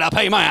 or shut up,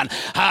 amen.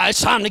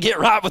 It's time to get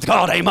right with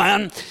God,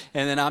 amen.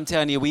 And then I'm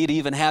telling you, we'd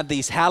even have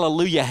these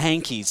hallelujah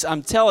hankies.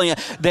 I'm telling you,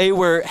 they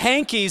were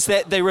hankies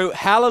that they wrote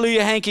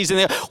hallelujah hankies, and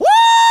they're, woo!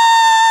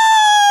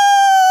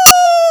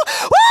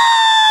 Woo!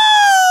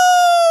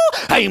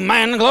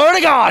 Amen, glory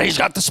to God. He's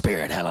got the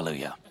Spirit,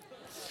 hallelujah.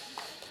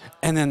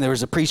 And then there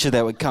was a preacher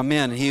that would come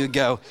in and he would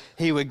go,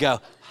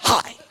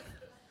 hi,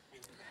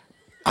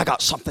 I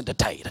got something to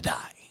tell you today.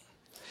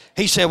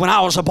 He said, when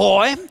I was a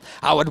boy,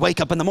 I would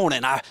wake up in the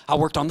morning. I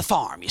worked on the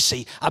farm, you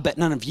see. I bet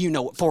none of you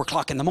know what 4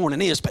 o'clock in the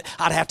morning is, but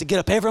I'd have to get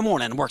up every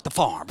morning and work the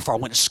farm before I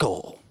went to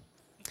school.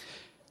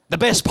 The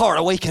best part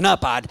of waking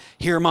up, I'd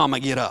hear Mama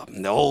get up.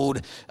 And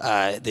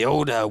the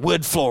old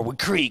wood floor would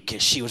creak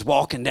as she was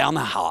walking down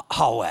the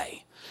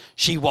hallway.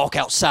 She'd walk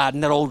outside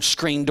and that old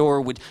screen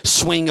door would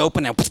swing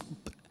open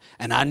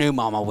and I knew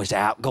Mama was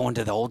out going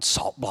to the old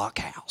salt block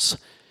house.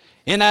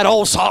 In that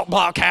old salt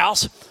block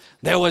house,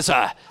 there was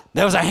a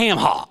ham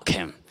hock.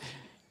 And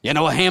you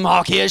know what a ham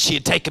hock is?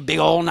 She'd take a big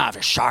old knife,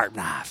 a sharp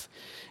knife,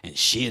 and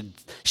she'd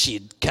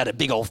cut a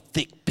big old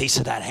thick piece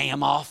of that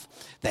ham off.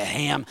 The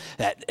ham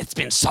that it's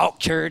been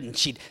salt cured, and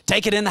she'd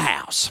take it in the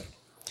house.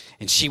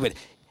 And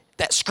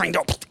that screen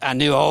door, I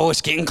knew, it's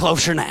getting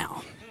closer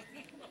now.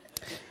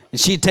 And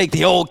she'd take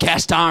the old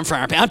cast iron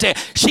frying pan. I'll tell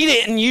you, she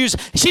didn't use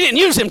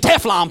them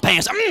Teflon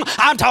pans.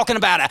 I'm talking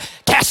about a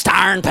cast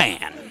iron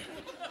pan.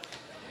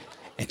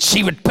 And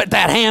she would put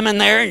that ham in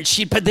there, and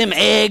she'd put them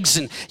eggs,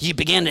 and you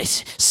began to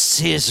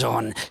sizzle.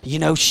 And,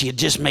 she had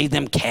just made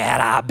them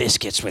cat eye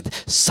biscuits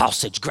with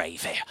sausage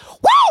gravy.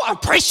 Woo, I'm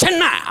preaching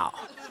now.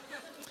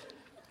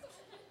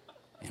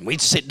 And we'd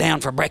sit down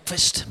for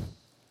breakfast,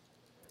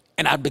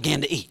 and I'd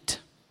begin to eat.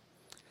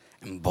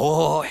 And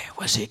boy,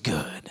 was it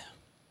good.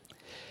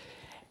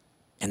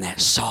 And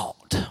that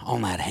salt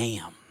on that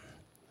ham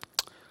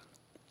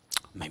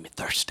made me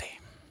thirsty.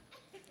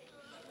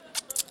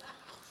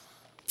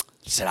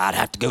 He said I'd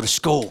have to go to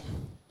school.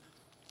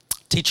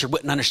 Teacher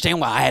wouldn't understand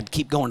why I had to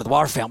keep going to the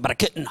water fountain, but I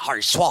couldn't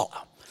hardly swallow.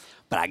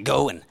 But I'd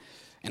go, and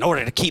in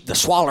order to keep the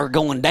swaller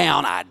going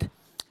down, I'd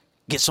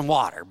get some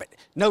water. But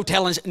no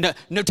telling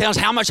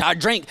how much I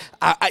drink.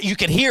 You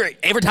could hear it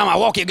every time I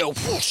walk. It'd go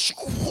whoosh,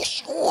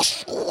 whoosh,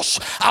 whoosh, whoosh.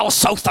 I was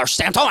so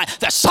thirsty. I'm telling you,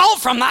 the salt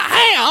from the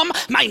ham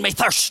made me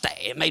thirsty.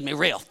 It made me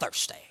real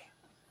thirsty.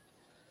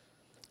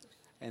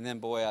 And then,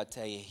 boy, I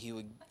tell you,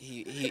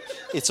 he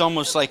it's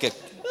almost like a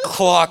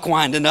clock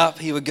winding up.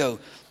 He would go,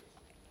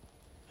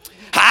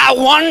 I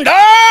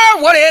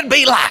wonder what it'd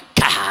be like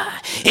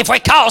if we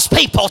cause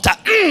people to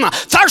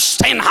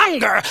thirst and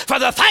hunger for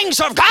the things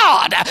of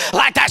God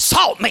like that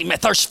salt made me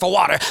thirst for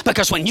water.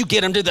 Because when you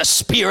get them to the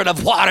spirit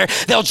of water,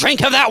 they'll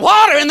drink of that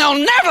water and they'll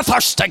never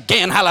thirst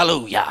again.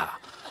 Hallelujah.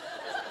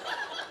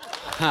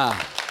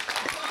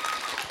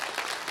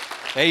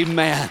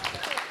 Amen.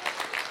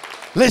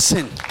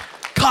 Listen,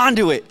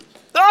 conduit.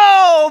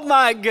 Oh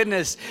my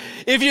goodness.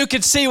 If you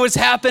could see what's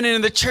happening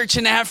in the church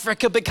in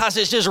Africa, because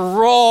it's just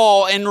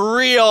raw and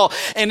real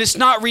and it's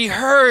not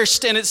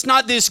rehearsed and it's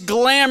not this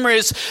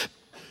glamorous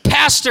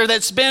pastor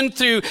that's been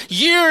through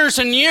years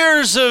and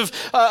years of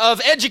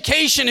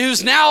education,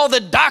 who's now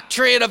the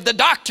doctorate of the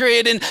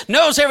doctorate and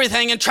knows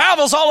everything and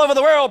travels all over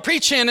the world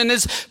preaching, and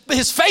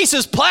his face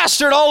is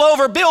plastered all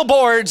over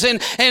billboards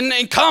and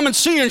come and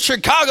see in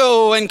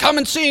Chicago and come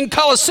and see in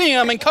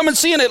Coliseum and come and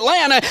see in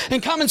Atlanta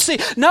and come and see.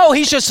 No,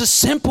 he's just a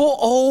simple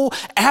old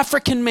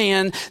African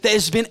man that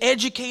has been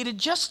educated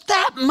just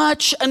that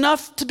much,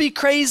 enough to be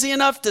crazy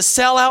enough to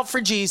sell out for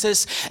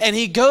Jesus. And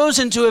he goes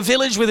into a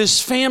village with his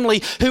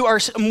family who are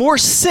more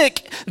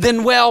sick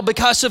than well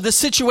because of the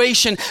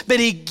situation, but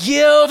he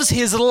gives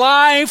his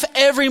life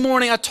every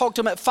morning. I talked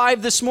to him at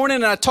 5 this morning,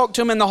 and I talked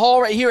to him in the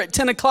hall right here at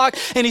 10 o'clock,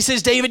 and he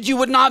says, David, you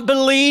would not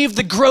believe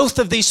the growth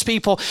of these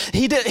people.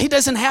 He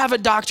doesn't have a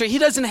doctorate. He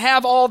doesn't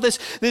have all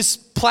this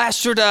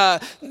plastered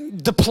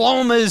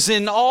diplomas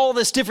and all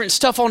this different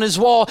stuff on his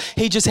wall.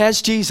 He just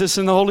has Jesus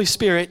and the Holy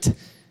Spirit.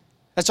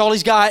 That's all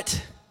he's got.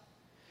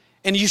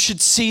 And you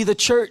should see the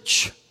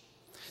church.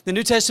 The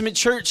New Testament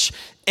church,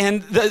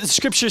 and the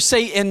scriptures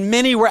say, and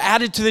many were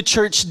added to the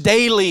church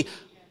daily.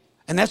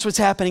 And that's what's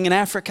happening in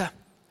Africa.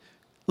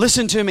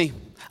 Listen to me.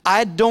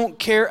 I don't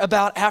care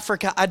about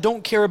Africa. I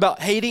don't care about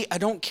Haiti. I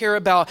don't care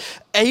about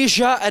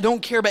Asia. I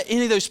don't care about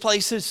any of those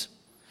places.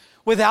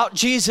 Without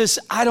Jesus,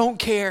 I don't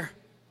care.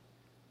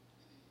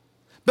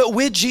 But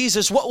with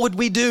Jesus, what would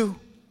we do?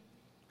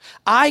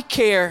 I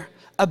care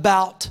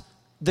about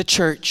the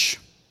church.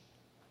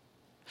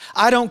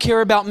 I don't care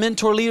about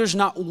mentor leaders,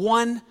 not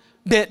one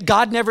bit.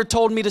 God never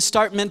told me to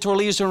start mentor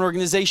leaders or an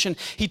organization.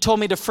 He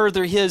told me to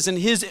further his, and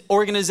his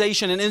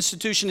organization and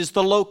institution is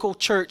the local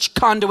church.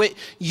 Conduit,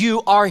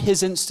 you are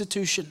his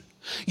institution.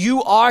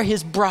 You are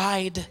his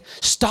bride.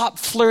 Stop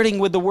flirting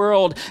with the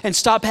world and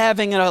stop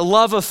having a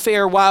love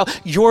affair while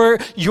your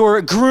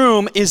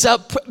groom is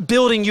up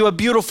building you a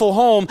beautiful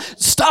home.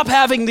 Stop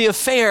having the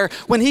affair.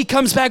 When he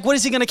comes back, what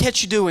is he going to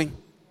catch you doing?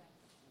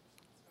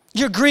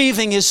 You're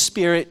grieving his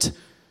spirit.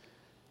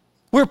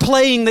 We're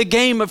playing the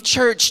game of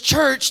church.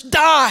 Church,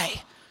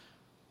 die.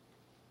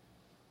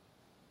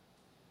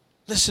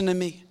 Listen to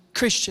me.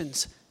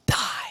 Christians,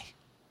 die.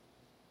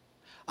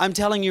 I'm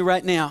telling you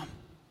right now,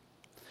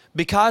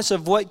 because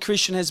of what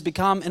Christian has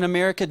become in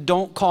America,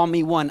 don't call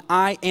me one.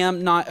 I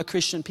am not a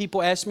Christian.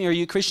 People ask me, are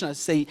you a Christian? I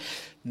say,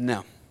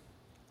 no,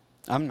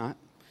 I'm not.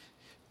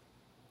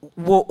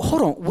 Well,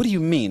 hold on. What do you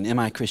mean, am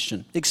I a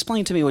Christian?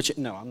 Explain to me what you...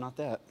 No, I'm not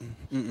that.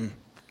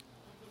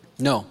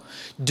 No.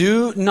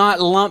 Do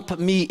not lump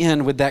me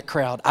in with that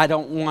crowd. I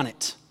don't want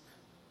it.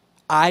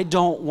 I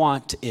don't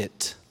want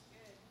it.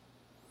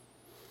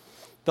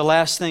 The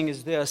last thing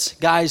is this.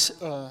 Guys,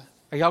 are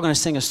y'all going to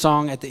sing a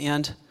song at the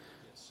end?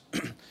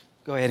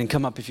 Go ahead and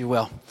come up if you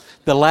will.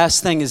 The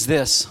last thing is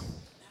this.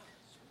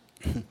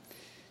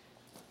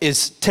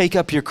 Is take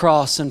up your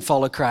cross and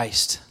follow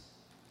Christ.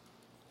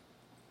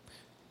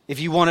 If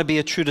you want to be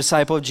a true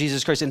disciple of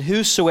Jesus Christ, and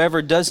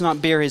whosoever does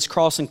not bear his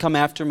cross and come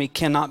after me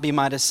cannot be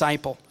my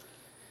disciple.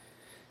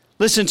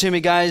 Listen to me,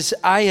 guys.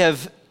 I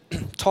have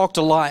talked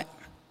a lot,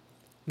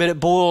 but it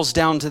boils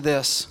down to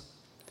this.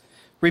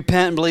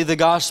 Repent and believe the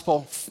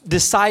gospel.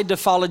 Decide to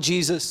follow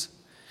Jesus.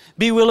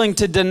 Be willing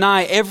to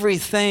deny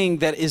everything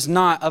that is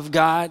not of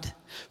God.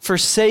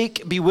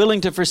 Be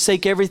willing to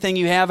forsake everything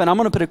you have. And I'm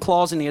going to put a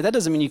clause in here. That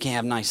doesn't mean you can't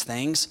have nice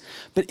things.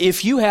 But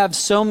if you have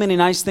so many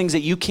nice things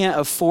that you can't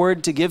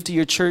afford to give to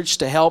your church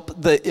to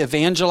help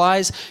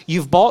evangelize,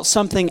 you've bought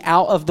something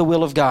out of the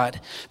will of God.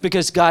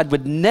 Because God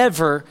would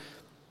never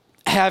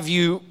have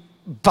you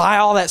buy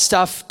all that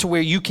stuff to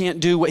where you can't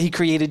do what he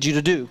created you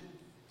to do.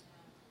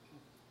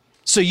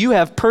 So you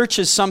have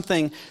purchased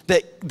something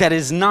that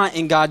is not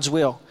in God's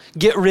will.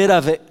 Get rid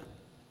of it.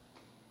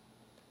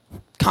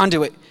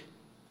 Conduit.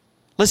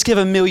 Let's give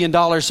 $1 million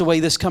away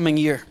this coming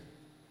year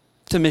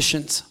to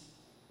missions.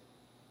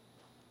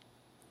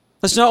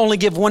 Let's not only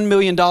give $1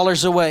 million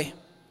away,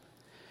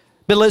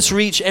 but let's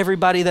reach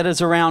everybody that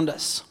is around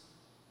us.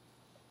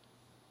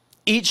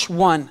 Each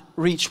one,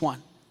 reach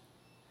one.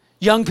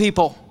 Young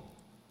people,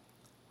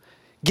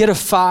 get a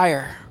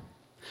fire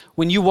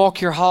when you walk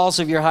your halls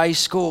of your high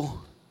school.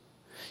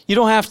 You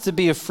don't have to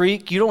be a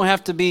freak. You don't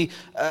have to be,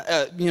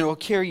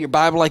 carry your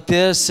Bible like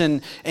this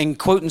and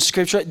quoting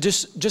scripture.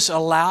 Just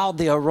allow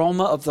the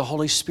aroma of the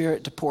Holy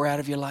Spirit to pour out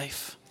of your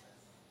life.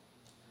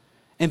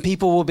 And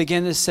people will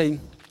begin to say,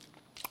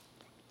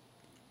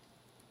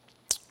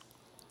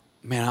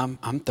 man,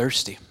 I'm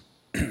thirsty.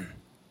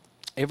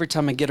 Every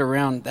time I get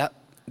around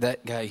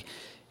that guy,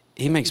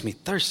 he makes me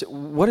thirsty.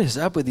 What is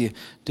up with you?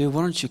 Dude,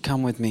 why don't you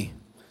come with me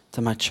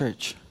to my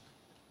church,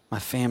 my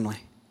family,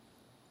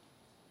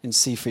 and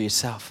see for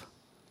yourself?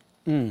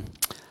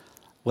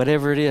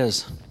 Whatever it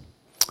is,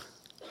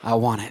 I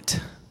want it.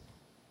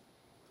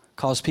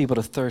 Cause people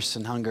to thirst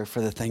and hunger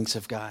for the things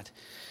of God.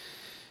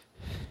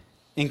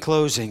 In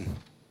closing,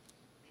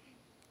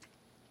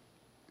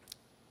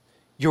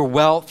 your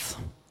wealth,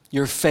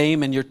 your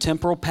fame, and your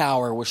temporal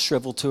power will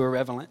shrivel to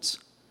irrelevance.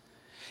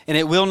 And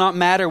it will not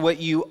matter what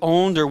you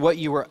owned or what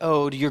you were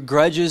owed. Your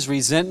grudges,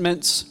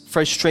 resentments,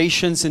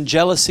 frustrations, and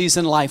jealousies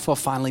in life will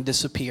finally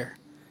disappear.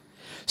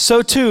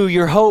 So too,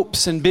 your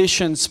hopes,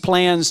 ambitions,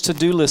 plans,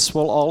 to-do lists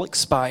will all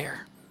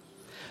expire.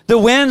 The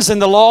wins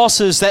and the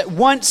losses that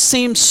once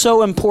seemed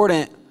so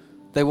important,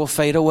 they will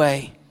fade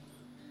away.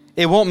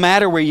 It won't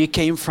matter where you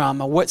came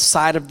from or what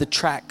side of the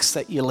tracks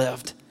that you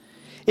lived.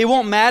 It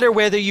won't matter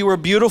whether you were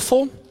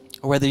beautiful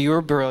or whether you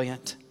were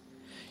brilliant.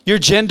 Your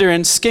gender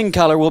and skin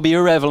color will be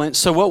irrelevant,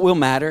 so what will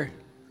matter?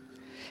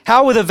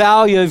 How will the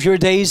value of your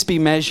days be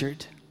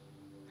measured?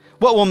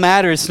 What will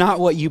matter is not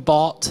what you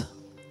bought,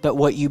 but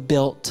what you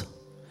built.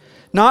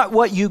 Not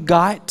what you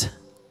got,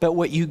 but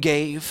what you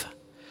gave.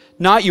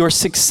 Not your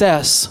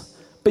success,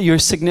 but your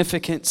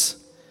significance.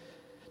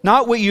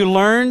 Not what you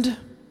learned,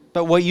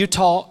 but what you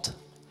taught.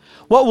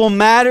 What will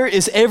matter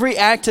is every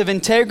act of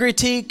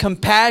integrity,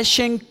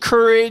 compassion,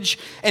 courage,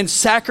 and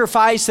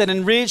sacrifice that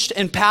enriched,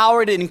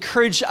 empowered, and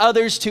encouraged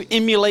others to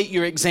emulate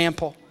your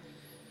example.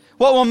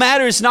 What will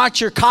matter is not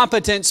your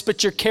competence,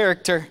 but your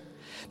character.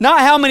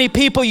 Not how many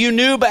people you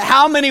knew, but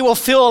how many will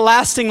feel a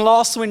lasting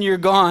loss when you're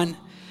gone.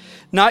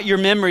 Not your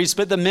memories,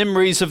 but the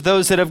memories of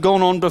those that have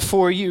gone on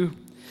before you.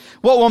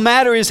 What will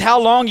matter is how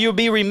long you'll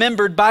be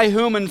remembered, by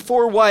whom and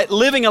for what.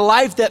 Living a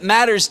life that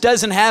matters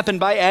doesn't happen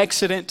by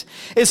accident.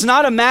 It's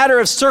not a matter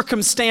of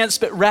circumstance,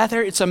 but rather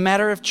it's a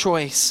matter of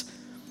choice.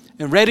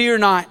 And ready or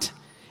not,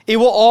 it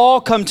will all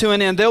come to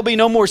an end. There'll be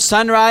no more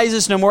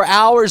sunrises, no more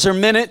hours or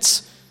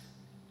minutes.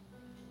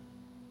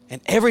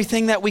 And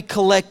everything that we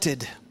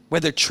collected,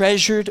 whether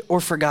treasured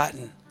or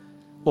forgotten,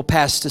 will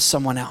pass to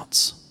someone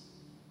else.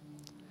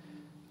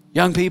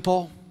 Young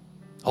people,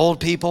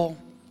 old people,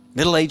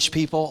 middle-aged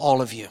people,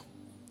 all of you.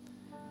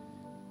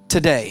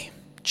 Today,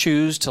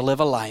 choose to live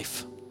a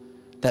life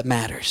that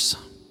matters.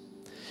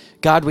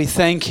 God, we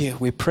thank you,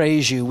 we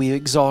praise you, we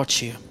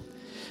exalt you.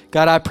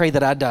 God, I pray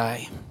that I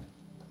die.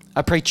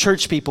 I pray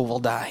church people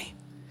will die.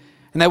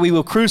 And that we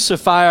will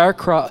crucify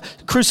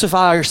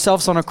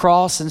ourselves on a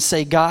cross and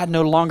say, God,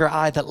 no longer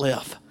I that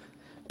live,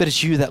 but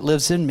it's you that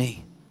lives in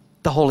me,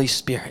 the Holy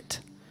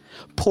Spirit.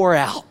 Pour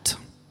out.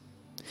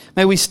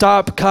 May we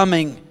stop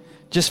coming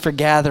just for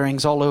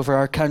gatherings all over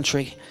our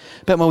country,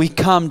 but when we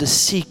come to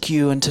seek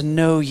you and to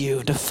know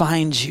you, to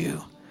find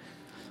you.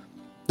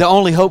 The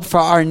only hope for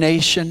our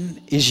nation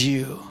is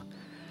you.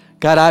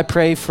 God, I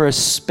pray for a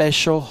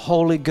special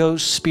Holy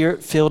Ghost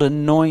Spirit-filled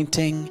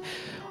anointing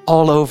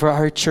all over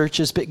our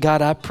churches. But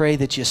God, I pray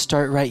that you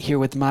start right here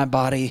with my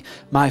body,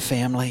 my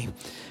family.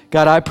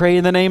 God, I pray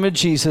in the name of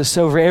Jesus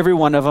over every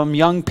one of them,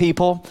 young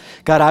people.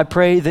 God, I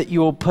pray that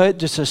you will put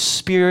just a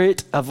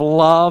spirit of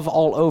love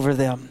all over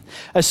them,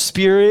 a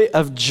spirit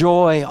of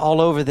joy all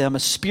over them, a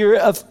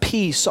spirit of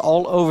peace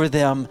all over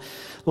them.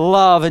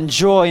 Love and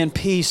joy and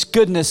peace,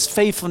 goodness,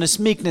 faithfulness,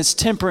 meekness,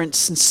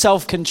 temperance, and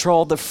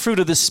self-control, the fruit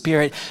of the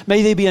Spirit.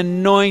 May they be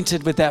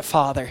anointed with that,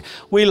 Father.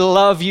 We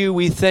love you.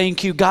 We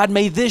thank you. God,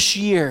 may this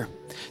year,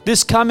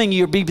 this coming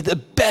year, be the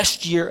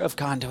best year of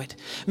Conduit.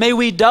 May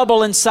we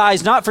double in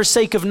size, not for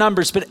sake of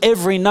numbers, but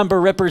every number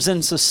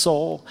represents a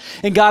soul.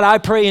 And God, I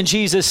pray in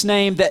Jesus'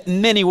 name that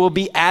many will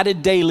be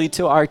added daily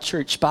to our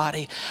church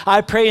body.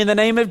 I pray in the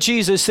name of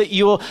Jesus that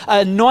you will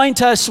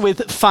anoint us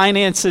with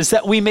finances,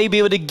 that we may be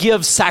able to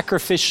give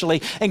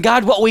sacrificially. And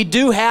God, what we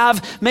do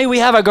have, may we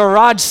have a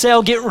garage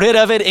sale, get rid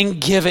of it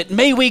and give it.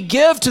 May we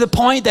give to the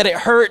point that it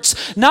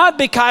hurts, not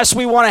because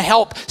we want to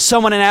help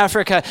someone in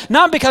Africa,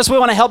 not because we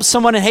want to help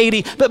someone in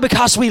Haiti, but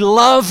because we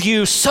love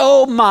you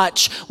so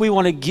much, we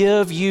want to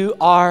give you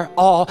our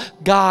all.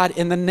 God,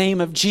 in the name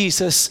of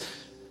Jesus,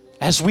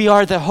 as we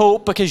are the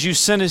hope because you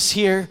sent us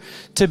here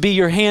to be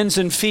your hands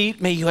and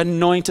feet, may you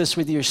anoint us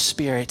with your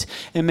Spirit,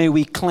 and may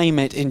we claim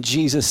it in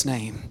Jesus'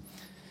 name.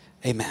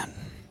 Amen.